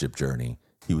leadership journey,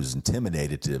 he was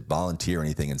intimidated to volunteer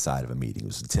anything inside of a meeting. He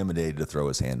was intimidated to throw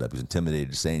his hand up. He was intimidated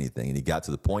to say anything. And he got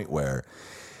to the point where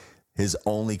his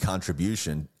only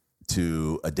contribution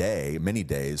to a day, many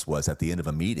days, was at the end of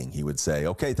a meeting. He would say,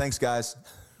 okay, thanks, guys,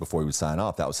 before he would sign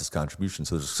off. That was his contribution.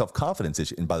 So there's a self-confidence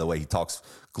issue. And by the way, he talks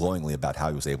glowingly about how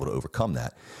he was able to overcome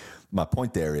that. My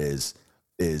point there is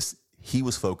he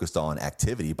was focused on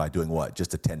activity by doing what?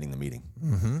 Just attending the meeting,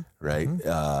 right?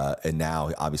 And now,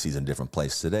 obviously, he's in a different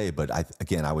place today. But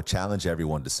I would challenge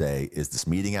everyone to say, is this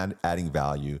meeting adding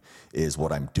value? Is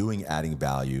what I'm doing adding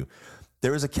value?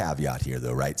 There is a caveat here,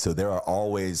 though, right? So there are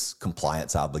always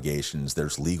compliance obligations.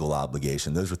 There's legal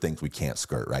obligation. Those are things we can't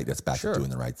skirt, right? That's back to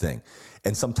doing the right thing.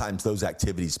 And sometimes those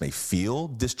activities may feel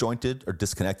disjointed or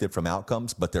disconnected from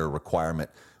outcomes, but they're a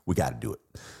requirement. We got to do it.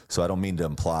 So I don't mean to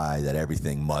imply that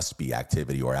everything must be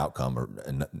activity or outcome, or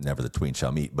never the twain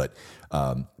shall meet, but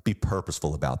be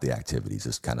purposeful about the activities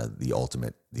is kind of the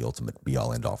ultimate be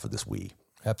all end all for this we.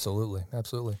 Absolutely.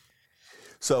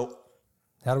 So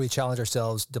how do we challenge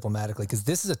ourselves diplomatically? Because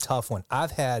this is a tough one.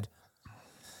 I've had,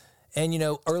 and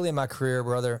early in my career,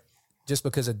 brother, just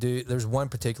because there's one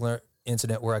particular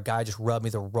incident where a guy just rubbed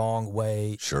me the wrong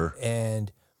way. Sure.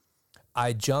 And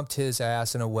I jumped his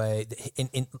ass in a way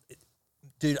that,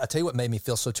 dude, I tell you what made me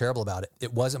feel so terrible about it.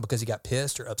 It wasn't because he got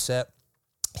pissed or upset.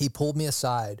 He pulled me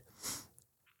aside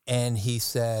and he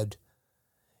said,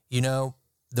 the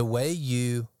way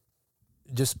you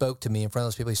just spoke to me in front of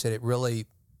those people, he said, it really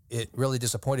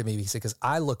disappointed me. He said, because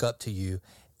I look up to you.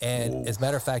 And as a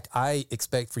matter of fact, I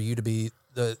expect for you to be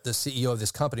the CEO of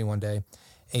this company one day. And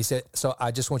he said, so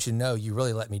I just want you to know, you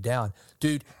really let me down.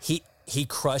 Dude, he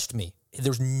crushed me.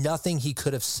 There's nothing he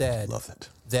could have said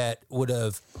that would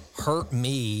have hurt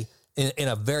me in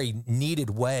a very needed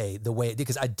way, the way it did,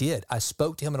 because I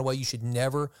spoke to him in a way you should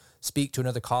never speak to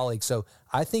another colleague. So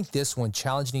I think this one,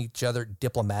 challenging each other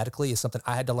diplomatically, is something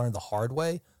I had to learn the hard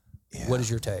way. Yeah. What is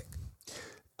your take?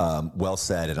 Well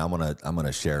said, and I'm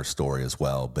gonna share a story as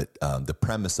well. But the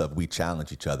premise of we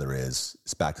challenge each other is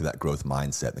back to that growth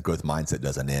mindset. The growth mindset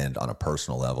doesn't end on a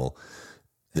personal level.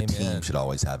 The team should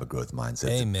always have a growth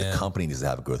mindset. The company needs to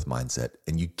have a growth mindset.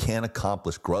 And you can't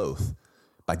accomplish growth,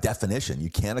 by definition, you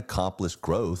can't accomplish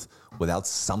growth without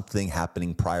something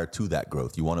happening prior to that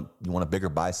growth. You want a bigger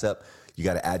bicep, you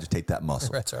got to agitate that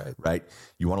muscle. That's right. Right?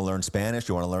 You want to learn Spanish,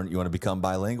 you want to become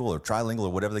bilingual or trilingual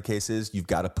or whatever the case is, you've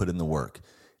got to put in the work.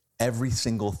 Every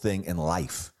single thing in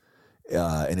life,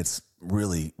 and it's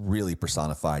really, really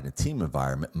personified in a team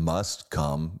environment, must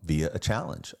come via a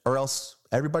challenge, or else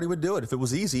everybody would do it. If it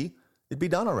was easy, it'd be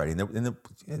done already. And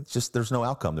it's just, there's no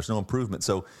outcome. There's no improvement.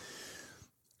 So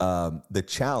the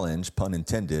challenge, pun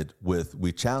intended, with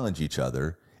we challenge each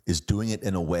other is doing it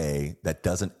in a way that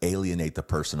doesn't alienate the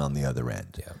person on the other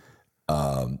end. Yeah.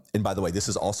 And by the way, this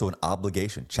is also an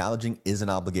obligation. Challenging is an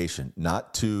obligation,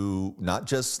 not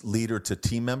just leader to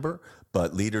team member,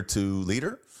 but leader to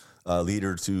leader,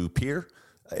 leader to peer.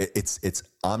 It's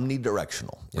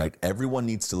omnidirectional, right? Everyone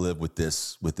needs to live with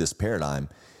this paradigm,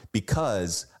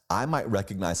 because I might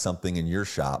recognize something in your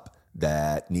shop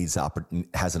that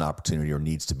has an opportunity or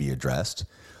needs to be addressed.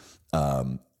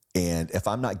 And if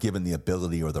I'm not given the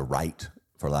ability or the right,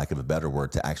 for lack of a better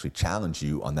word, to actually challenge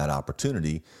you on that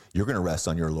opportunity, you're going to rest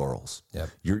on your laurels. Yep.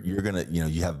 You're going to,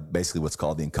 you have basically what's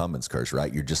called the incumbent's curse,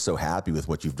 right? You're just so happy with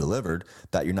what you've delivered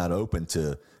that you're not open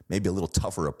to maybe a little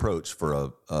tougher approach for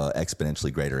a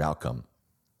exponentially greater outcome.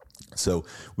 So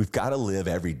we've got to live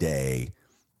every day.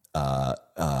 By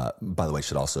the way, I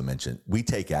should also mention, we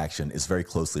take action is very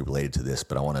closely related to this,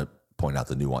 but I want to point out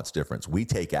the nuanced difference. We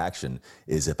take action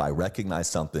is if I recognize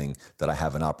something that I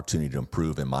have an opportunity to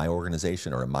improve in my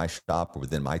organization or in my shop or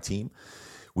within my team.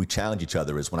 We challenge each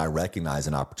other is when I recognize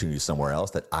an opportunity somewhere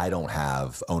else that I don't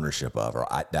have ownership of, or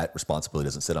that responsibility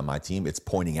doesn't sit on my team. It's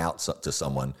pointing out to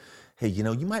someone, hey, you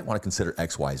might want to consider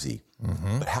X, Y, Z.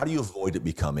 Mm-hmm. But how do you avoid it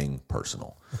becoming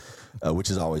personal? Which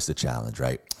is always the challenge,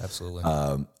 right? Absolutely.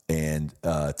 And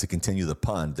to continue the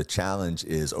pun, the challenge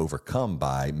is overcome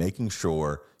by making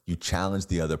sure you challenge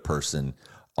the other person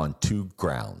on 2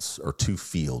 grounds or 2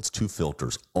 fields, 2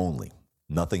 filters only.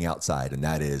 Nothing outside. And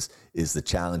that is the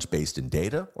challenge based in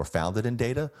data or founded in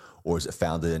data, or is it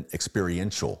founded in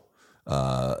experiential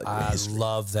history?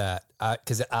 Love that.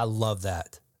 Because I love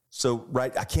that. So,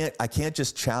 right, I can't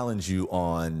just challenge you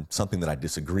on something that I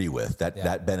disagree with.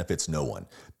 That benefits no one.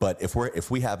 But if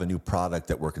we have a new product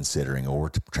that we're considering, or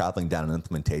we're traveling down an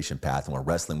implementation path and we're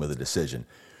wrestling with a decision,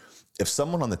 if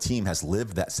someone on the team has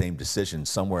lived that same decision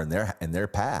somewhere in their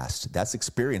past, that's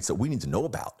experience that we need to know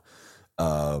about.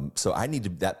 So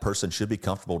that person should be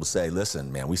comfortable to say,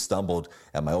 listen, man, we stumbled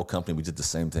at my old company. We did the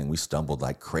same thing. We stumbled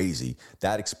like crazy.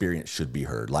 That experience should be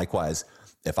heard. Likewise,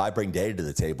 if I bring data to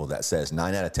the table that says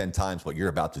 9 out of 10 times what you're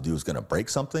about to do is going to break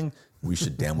something, we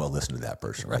should damn well listen to that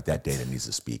person, right? That data needs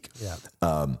to speak.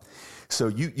 Yeah. So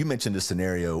you mentioned a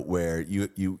scenario where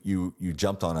you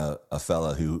jumped on a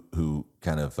fella who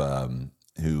kind of,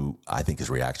 who I think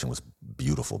his reaction was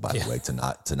beautiful, by the way,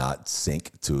 to not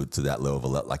sink to that low of a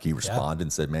level. Like he responded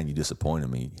and said, man, you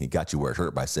disappointed me. He got you where it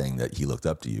hurt by saying that he looked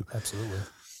up to you. Absolutely.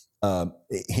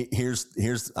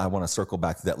 Here's I want to circle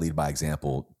back to that lead by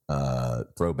example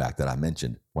throwback that I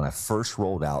mentioned. When I first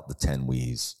rolled out the 10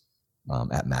 W's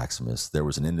at Maximus, there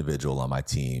was an individual on my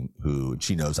team who,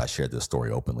 she knows I shared this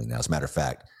story openly now. As a matter of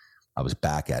fact, I was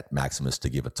back at Maximus to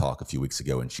give a talk a few weeks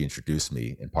ago, and she introduced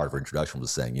me, and part of her introduction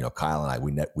was saying, Kyle and I,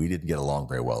 we didn't get along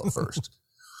very well at first.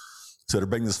 So to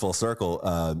bring this full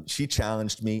circle, she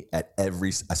challenged me at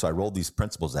so I rolled these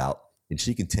principles out, and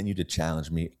she continued to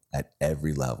challenge me at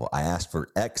every level. I asked for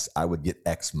X, I would get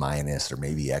X minus or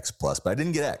maybe X plus, but I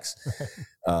didn't get X.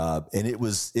 And it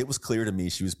was clear to me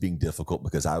she was being difficult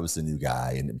because I was the new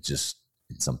guy, and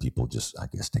some people just, I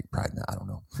guess, take pride in that. I don't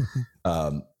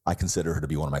know. I consider her to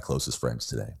be one of my closest friends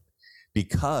today,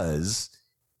 because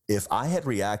if I had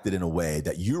reacted in a way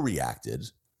that you reacted,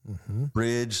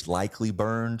 bridge likely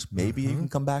burned, maybe you can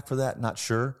come back for that, not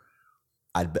sure.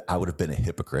 I would have been a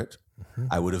hypocrite.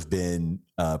 I would have been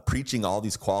preaching all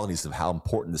these qualities of how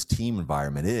important this team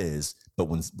environment is. But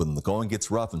when the going gets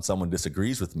rough and someone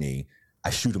disagrees with me, I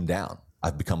shoot them down.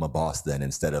 I've become a boss then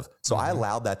instead of, so I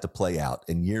allowed that to play out.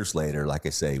 And years later, like I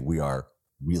say, we are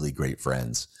really great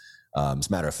friends. As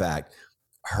a matter of fact,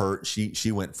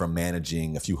 she went from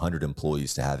managing a few hundred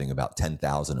employees to having about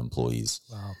 10,000 employees.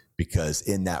 Wow. Because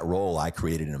in that role, I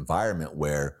created an environment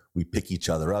where we pick each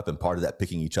other up. And part of that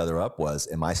picking each other up was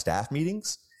in my staff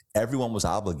meetings, everyone was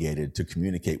obligated to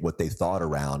communicate what they thought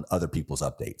around other people's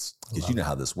updates. Because you know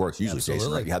how this works. Usually, Absolutely.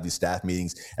 Jason, right? You have these staff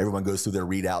meetings, everyone goes through their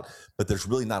readout, but there's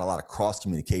really not a lot of cross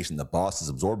communication. The boss is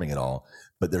absorbing it all,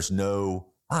 but there's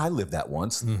no, I lived that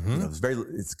once.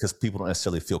 It's because people don't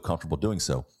necessarily feel comfortable doing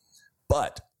so.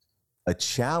 But a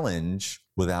challenge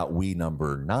without we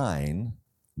number 9,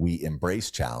 we embrace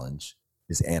challenge,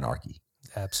 is anarchy.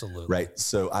 Absolutely. Right.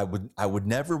 So I would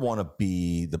never want to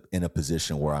be in a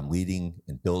position where I'm leading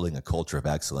and building a culture of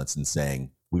excellence and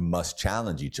saying we must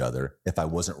challenge each other if I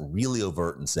wasn't really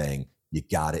overt and saying you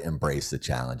got to embrace the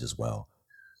challenge as well.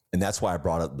 And that's why I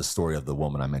brought up the story of the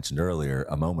woman I mentioned earlier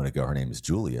a moment ago. Her name is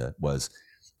Julia. Was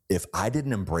if I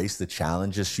didn't embrace the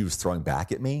challenges she was throwing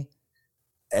back at me,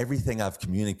 everything I've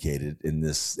communicated in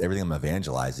this, everything I'm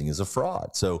evangelizing is a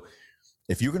fraud. So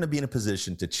if you're going to be in a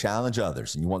position to challenge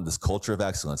others and you want this culture of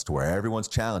excellence to where everyone's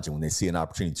challenging when they see an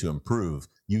opportunity to improve,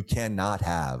 you cannot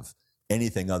have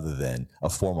anything other than a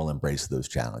formal embrace of those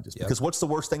challenges. Yep. Because what's the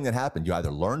worst thing that happened? You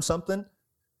either learn something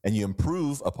and you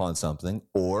improve upon something,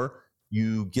 or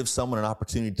you give someone an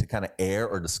opportunity to kind of air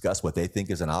or discuss what they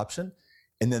think is an option.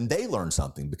 And then they learn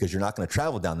something because you're not going to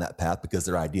travel down that path because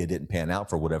their idea didn't pan out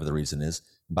for whatever the reason is.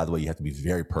 And by the way, you have to be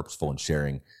very purposeful in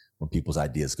sharing when people's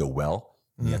ideas go well.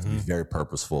 You have to be very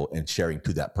purposeful in sharing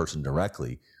to that person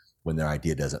directly when their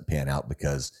idea doesn't pan out,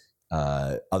 because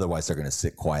otherwise they're going to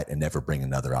sit quiet and never bring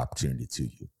another opportunity to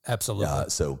you. Absolutely.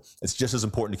 So it's just as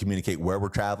important to communicate where we're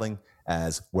traveling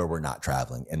as where we're not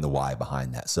traveling and the why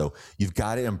behind that. So you've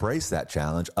got to embrace that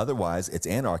challenge. Otherwise, it's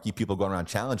anarchy. People going around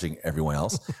challenging everyone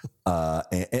else.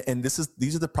 And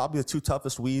these are probably the 2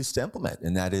 toughest we's to implement.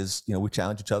 And that is, we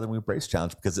challenge each other and we embrace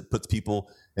challenge because it puts people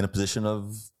in a position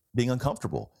of being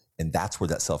uncomfortable. And that's where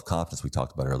that self-confidence we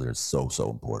talked about earlier is so, so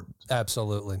important.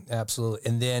 Absolutely. Absolutely.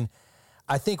 And then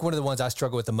I think one of the ones I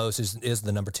struggle with the most is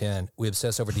the number 10. We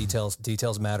obsess over details.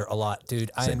 Details matter a lot, dude.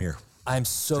 Same here. I'm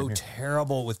so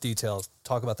terrible with details.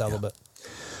 Talk about that a little bit.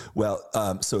 Well,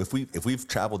 so if we've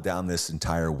traveled down this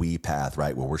entire we path,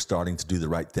 right, where we're starting to do the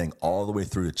right thing all the way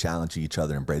through to challenging each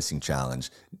other, embracing challenge,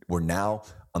 we're now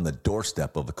on the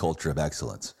doorstep of a culture of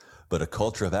excellence. But a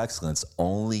culture of excellence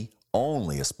only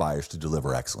aspires to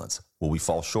deliver excellence. Will we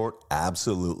fall short?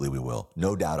 Absolutely we will.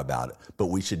 No doubt about it. But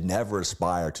we should never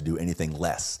aspire to do anything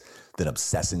less than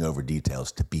obsessing over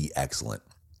details to be excellent.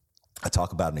 I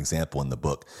talk about an example in the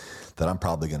book that I'm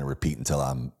probably going to repeat until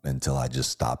I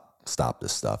just stop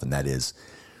this stuff. And that is,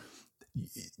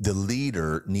 the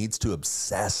leader needs to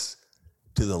obsess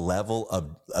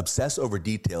over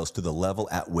details to the level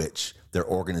at which their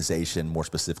organization, more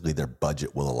specifically their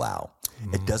budget, will allow.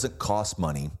 It doesn't cost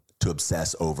money to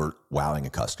obsess over wowing a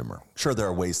customer. Sure, there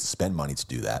are ways to spend money to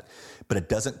do that, but it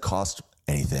doesn't cost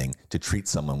anything to treat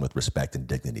someone with respect and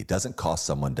dignity. It doesn't cost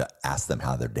someone to ask them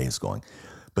how their day is going.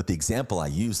 But the example I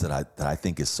use that I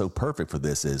think is so perfect for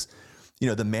this is,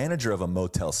 the manager of a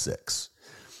Motel 6.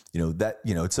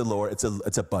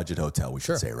 It's a budget hotel, we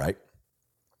should say, right?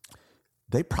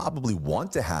 They probably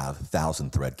want to have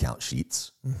 1,000 thread count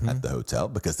sheets at the hotel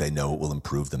because they know it will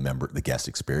improve the guest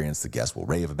experience. The guest will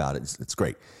rave about it. It's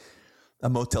great. A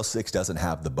Motel 6 doesn't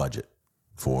have the budget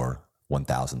for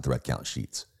 1,000 thread count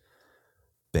sheets.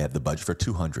 They have the budget for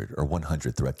 200 or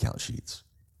 100 thread count sheets.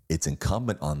 It's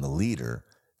incumbent on the leader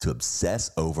to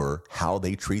obsess over how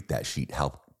they treat that sheet,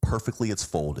 how perfectly it's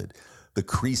folded, the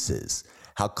creases,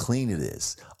 how clean it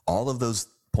is. All of those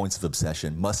points of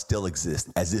obsession must still exist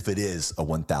as if it is a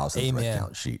 1,000 thread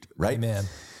count sheet, right? Amen.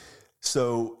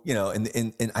 So,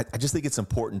 and I just think it's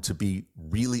important to be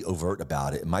really overt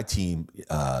about it. And my team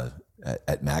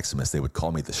at Maximus, they would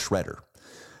call me the shredder.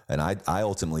 And I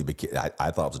ultimately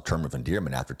I thought it was a term of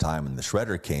endearment after time. And the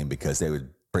shredder came because they would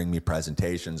bring me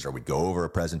presentations, or we'd go over a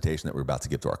presentation that we're about to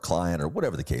give to our client, or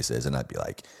whatever the case is. And I'd be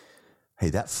like, hey,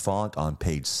 that font on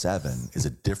page 7 is a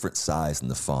different size than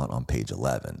the font on page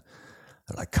 11.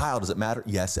 They're like, Kyle, does it matter?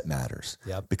 Yes, it matters.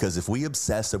 Yep. Because if we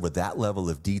obsess over that level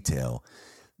of detail,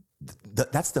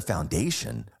 that's the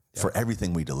foundation for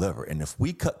everything we deliver. And if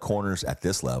we cut corners at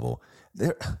this level,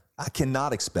 I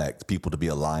cannot expect people to be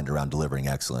aligned around delivering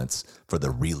excellence for the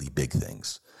really big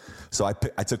things. So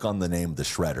I took on the name the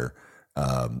shredder.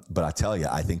 But I tell you,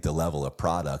 I think the level of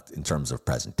product in terms of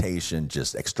presentation,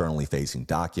 just externally facing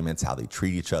documents, how they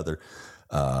treat each other,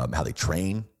 how they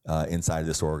train inside of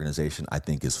this organization, I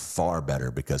think is far better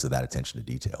because of that attention to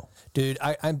detail. Dude,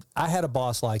 I had a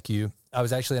boss like you. I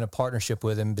was actually in a partnership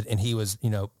with him, and he was,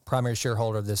 primary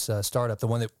shareholder of this startup, the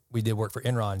one that we did work for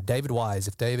Enron. David Wise.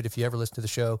 If you ever listen to the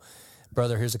show,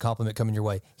 brother, here's a compliment coming your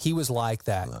way. He was like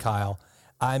that, Kyle.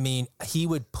 I mean, he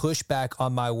would push back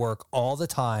on my work all the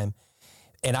time.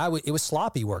 And it was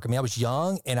sloppy work. I mean, I was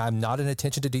young and I'm not an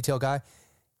attention to detail guy.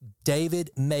 David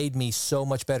made me so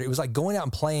much better. It was like going out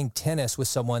and playing tennis with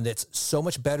someone that's so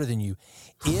much better than you.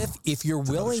 If you're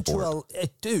willing to,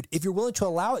 if you're willing to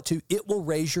allow it to, it will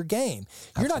raise your game.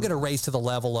 You're not going to raise to the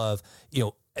level of,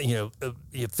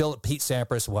 Philip Pete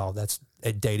Sampras. Well, that's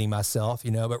dating myself,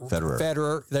 but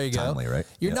Federer, there you go. Timely, right?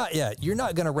 You're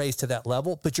not going to raise to that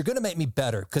level, but you're going to make me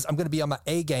better because I'm going to be on my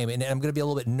A game and I'm going to be a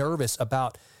little bit nervous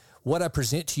about what I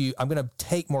present to you. I'm going to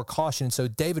take more caution. So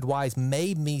David Wise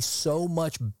made me so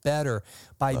much better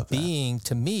by being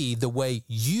to me the way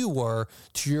you were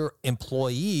to your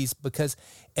employees,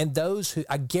 and those who,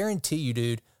 I guarantee you,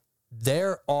 dude,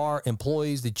 there are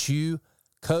employees that you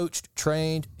coached,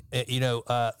 trained,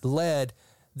 led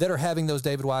that are having those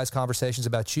David Wise conversations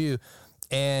about you.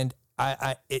 And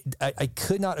I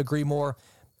could not agree more.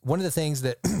 One of the things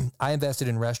that I invested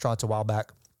in restaurants a while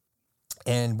back,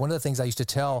 and one of the things I used to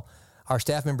tell our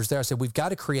staff members there, I said, we've got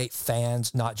to create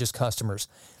fans, not just customers.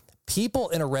 People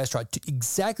in a restaurant,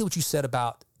 exactly what you said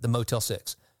about the Motel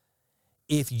 6.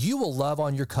 If you will love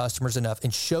on your customers enough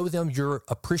and show them your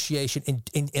appreciation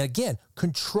and again,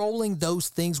 controlling those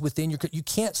things within you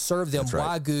can't serve them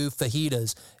Wagyu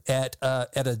fajitas at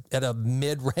a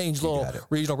mid-range little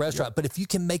regional restaurant. Yep. But if you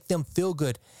can make them feel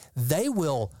good, they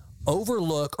will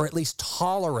overlook or at least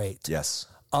tolerate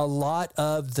a lot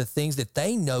of the things that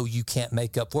they know you can't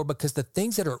make up for, because the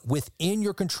things that are within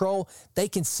your control, they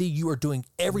can see you are doing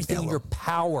everything in your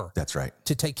power. That's right.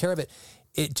 To take care of it.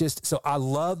 So I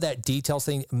love that details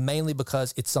thing, mainly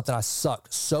because it's something I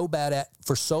sucked so bad at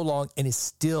for so long and is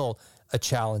still a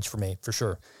challenge for me, for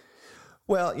sure.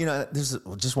 Well, there's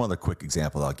just one other quick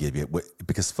example I'll give you,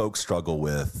 because folks struggle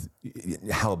with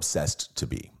how obsessed to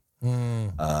be.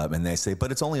 And they say,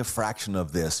 but it's only a fraction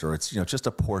of this, or it's, just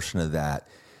a portion of that.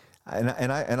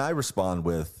 And I respond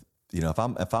with,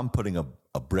 if I'm putting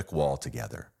a brick wall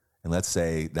together, and let's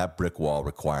say that brick wall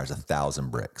requires 1,000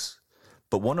 bricks,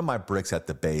 but one of my bricks at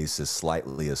the base is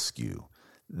slightly askew.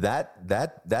 That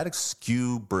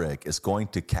askew brick is going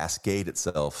to cascade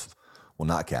itself. Well,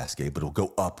 not cascade, but it'll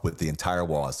go up with the entire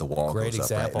wall as the wall Great goes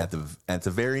example. up. Right? And at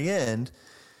the very end,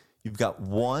 you've got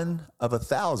one of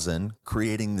 1,000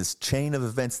 creating this chain of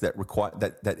events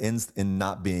that ends in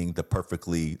not being the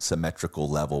perfectly symmetrical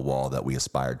level wall that we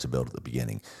aspired to build at the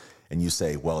beginning. And you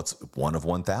say, well, it's one of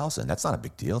 1,000. That's not a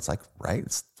big deal. It's like, right?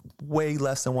 It's way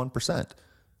less than 1%.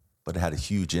 But it had a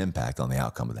huge impact on the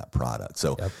outcome of that product.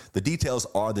 So The details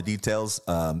are the details,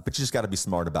 but you just got to be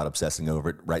smart about obsessing over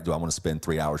it, right? Do I want to spend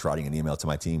 3 hours writing an email to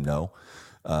my team? No.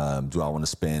 Do I want to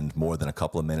spend more than a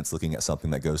couple of minutes looking at something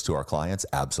that goes to our clients?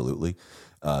 Absolutely.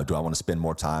 Do I want to spend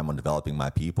more time on developing my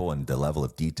people and the level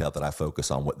of detail that I focus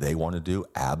on what they want to do?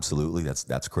 Absolutely.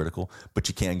 That's critical. But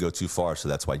you can go too far. So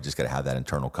that's why you just got to have that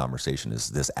internal conversation. Is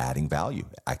this adding value,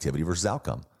 activity versus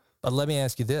outcome? But let me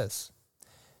ask you this.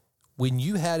 When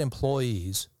you had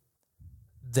employees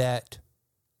that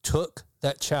took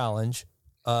that challenge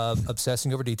of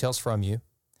obsessing over details from you,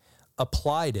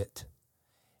 applied it,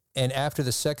 and after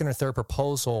the second or third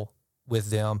proposal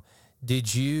with them,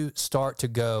 did you start to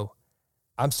go,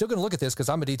 I'm still going to look at this because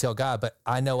I'm a detail guy, but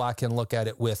I know I can look at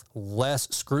it with less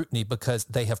scrutiny because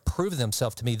they have proven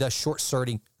themselves to me, thus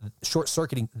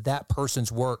short-circuiting that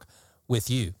person's work with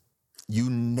you? You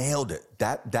nailed it.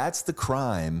 That's the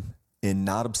crime in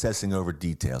not obsessing over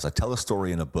details. I tell a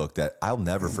story in a book that I'll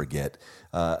never forget.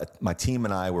 My team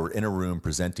and I were in a room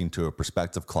presenting to a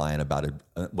prospective client about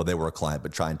they were a client,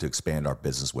 but trying to expand our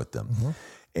business with them. Mm-hmm.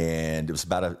 And it was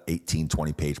about an 18,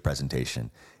 20-page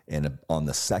presentation. And on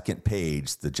the second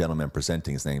page, the gentleman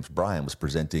presenting, his name's Brian, was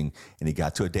presenting, and he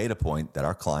got to a data point that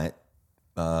our client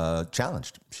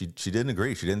challenged. She didn't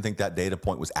agree. She didn't think that data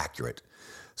point was accurate.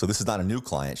 So this is not a new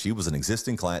client. She was an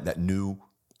existing client that knew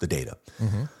the data.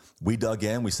 Mm-hmm. We dug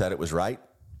in. We said it was right.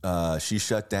 She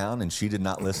shut down, and she did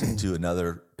not listen to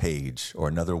another page or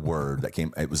another word that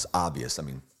came. It was obvious. I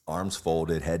mean, arms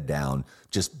folded, head down,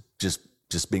 just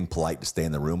being polite to stay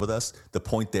in the room with us. The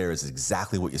point there is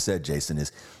exactly what you said, Jason,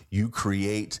 is you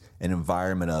create an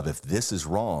environment of, if this is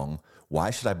wrong, why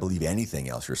should I believe anything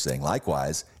else you're saying?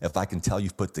 Likewise, if I can tell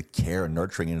you've put the care and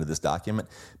nurturing into this document,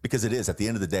 because it is, at the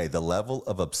end of the day, the level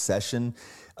of obsession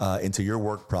into your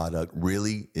work product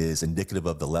really is indicative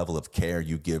of the level of care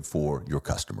you give for your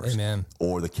customers. Amen.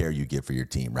 Or the care you give for your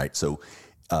team, right? So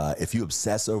if you don't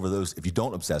obsess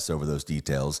over those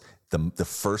details, the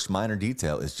first minor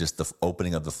detail is just the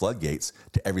opening of the floodgates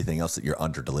to everything else that you're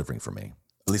under delivering for me.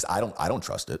 At least I don't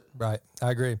trust it. Right.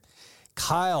 I agree.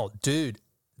 Kyle, dude,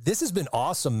 this has been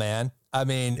awesome, man. I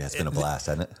mean, yeah, it's been a blast,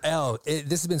 hasn't it?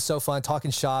 This has been so fun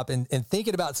talking shop and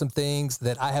thinking about some things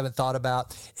that I haven't thought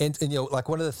about. And like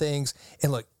one of the things,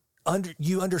 and look,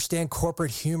 you understand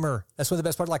corporate humor. That's one of the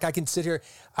best parts. Like I can sit here,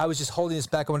 I was just holding this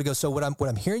back. I want to go. So what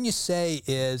I'm hearing you say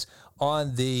is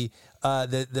on the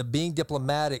being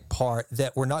diplomatic part,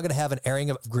 that we're not going to have an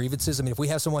airing of grievances. I mean, if we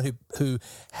have someone who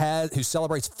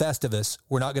celebrates Festivus,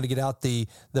 we're not going to get out the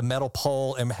metal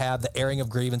pole and have the airing of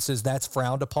grievances. That's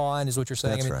frowned upon, is what you're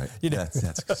saying. That's right.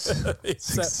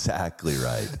 That's exactly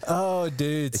right. Oh,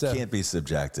 dude, it can't be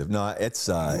subjective. No,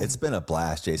 it's been a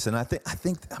blast, Jason. I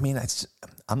think.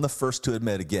 I'm the first to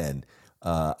admit again,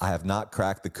 I have not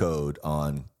cracked the code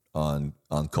on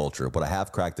culture. What I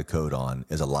have cracked the code on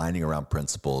is aligning around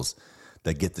principles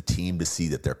that get the team to see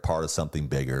that they're part of something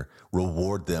bigger,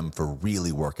 reward them for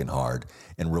really working hard,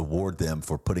 and reward them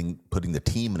for putting the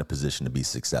team in a position to be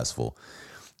successful.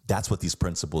 That's what these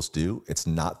principles do. It's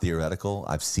not theoretical.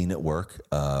 I've seen it work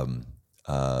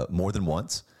more than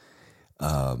once.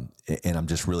 And I'm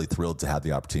just really thrilled to have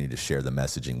the opportunity to share the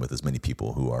messaging with as many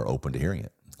people who are open to hearing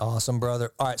it. Awesome,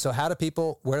 brother. All right. So where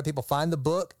do people find the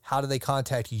book? How do they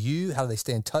contact you? How do they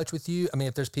stay in touch with you? I mean,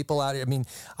 if there's people out here, I mean,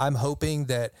 I'm hoping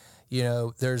that,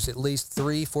 there's at least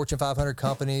 3 Fortune 500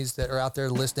 companies that are out there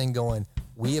listening going,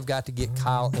 we have got to get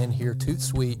Kyle in here toot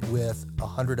sweet with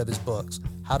 100 of his books.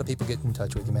 How do people get in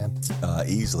touch with you, man?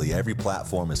 Easily. Every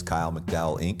platform is Kyle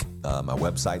McDowell Inc. My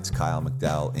website's Kyle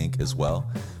McDowell Inc. as well.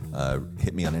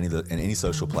 Hit me on any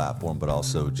social platform, but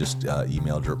also just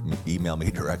email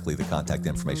me directly. The contact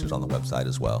information is on the website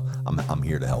as well. I'm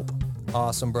here to help.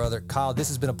 Awesome, brother. Kyle, this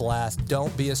has been a blast.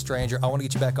 Don't be a stranger. I want to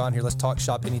get you back on here. Let's talk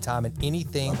shop anytime, and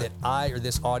anything that I or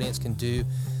this audience can do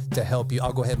to help you,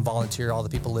 I'll go ahead and volunteer. All the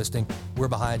people listening, we're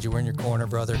behind you. We're in your corner,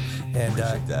 brother. And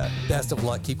appreciate that. Best of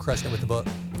luck. Keep crushing it with the book.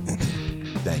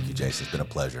 Thank you, Jason. It's been a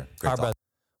pleasure. Great talk. Brother.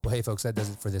 Well, hey, folks, that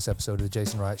does it for this episode of the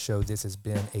Jason Wright Show. This has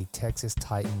been a Texas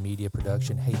Titan Media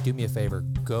production. Hey, do me a favor.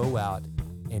 Go out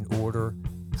and order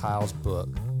Kyle's book,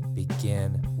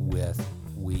 Begin with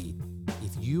We.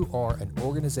 If you are an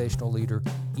organizational leader,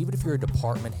 even if you're a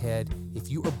department head, if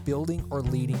you are building or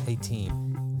leading a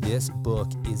team, this book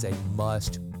is a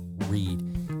must read.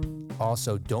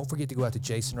 Also, don't forget to go out to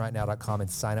jasonrightnow.com and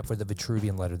sign up for the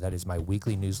Vitruvian Letter. That is my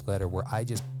weekly newsletter where I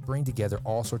just bring together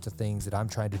all sorts of things that I'm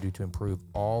trying to do to improve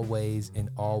always. And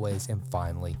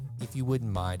finally, if you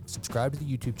wouldn't mind, subscribe to the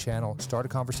YouTube channel, start a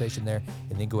conversation there,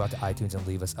 and then go out to iTunes and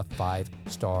leave us a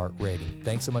 5-star rating.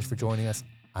 Thanks so much for joining us.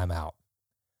 I'm out.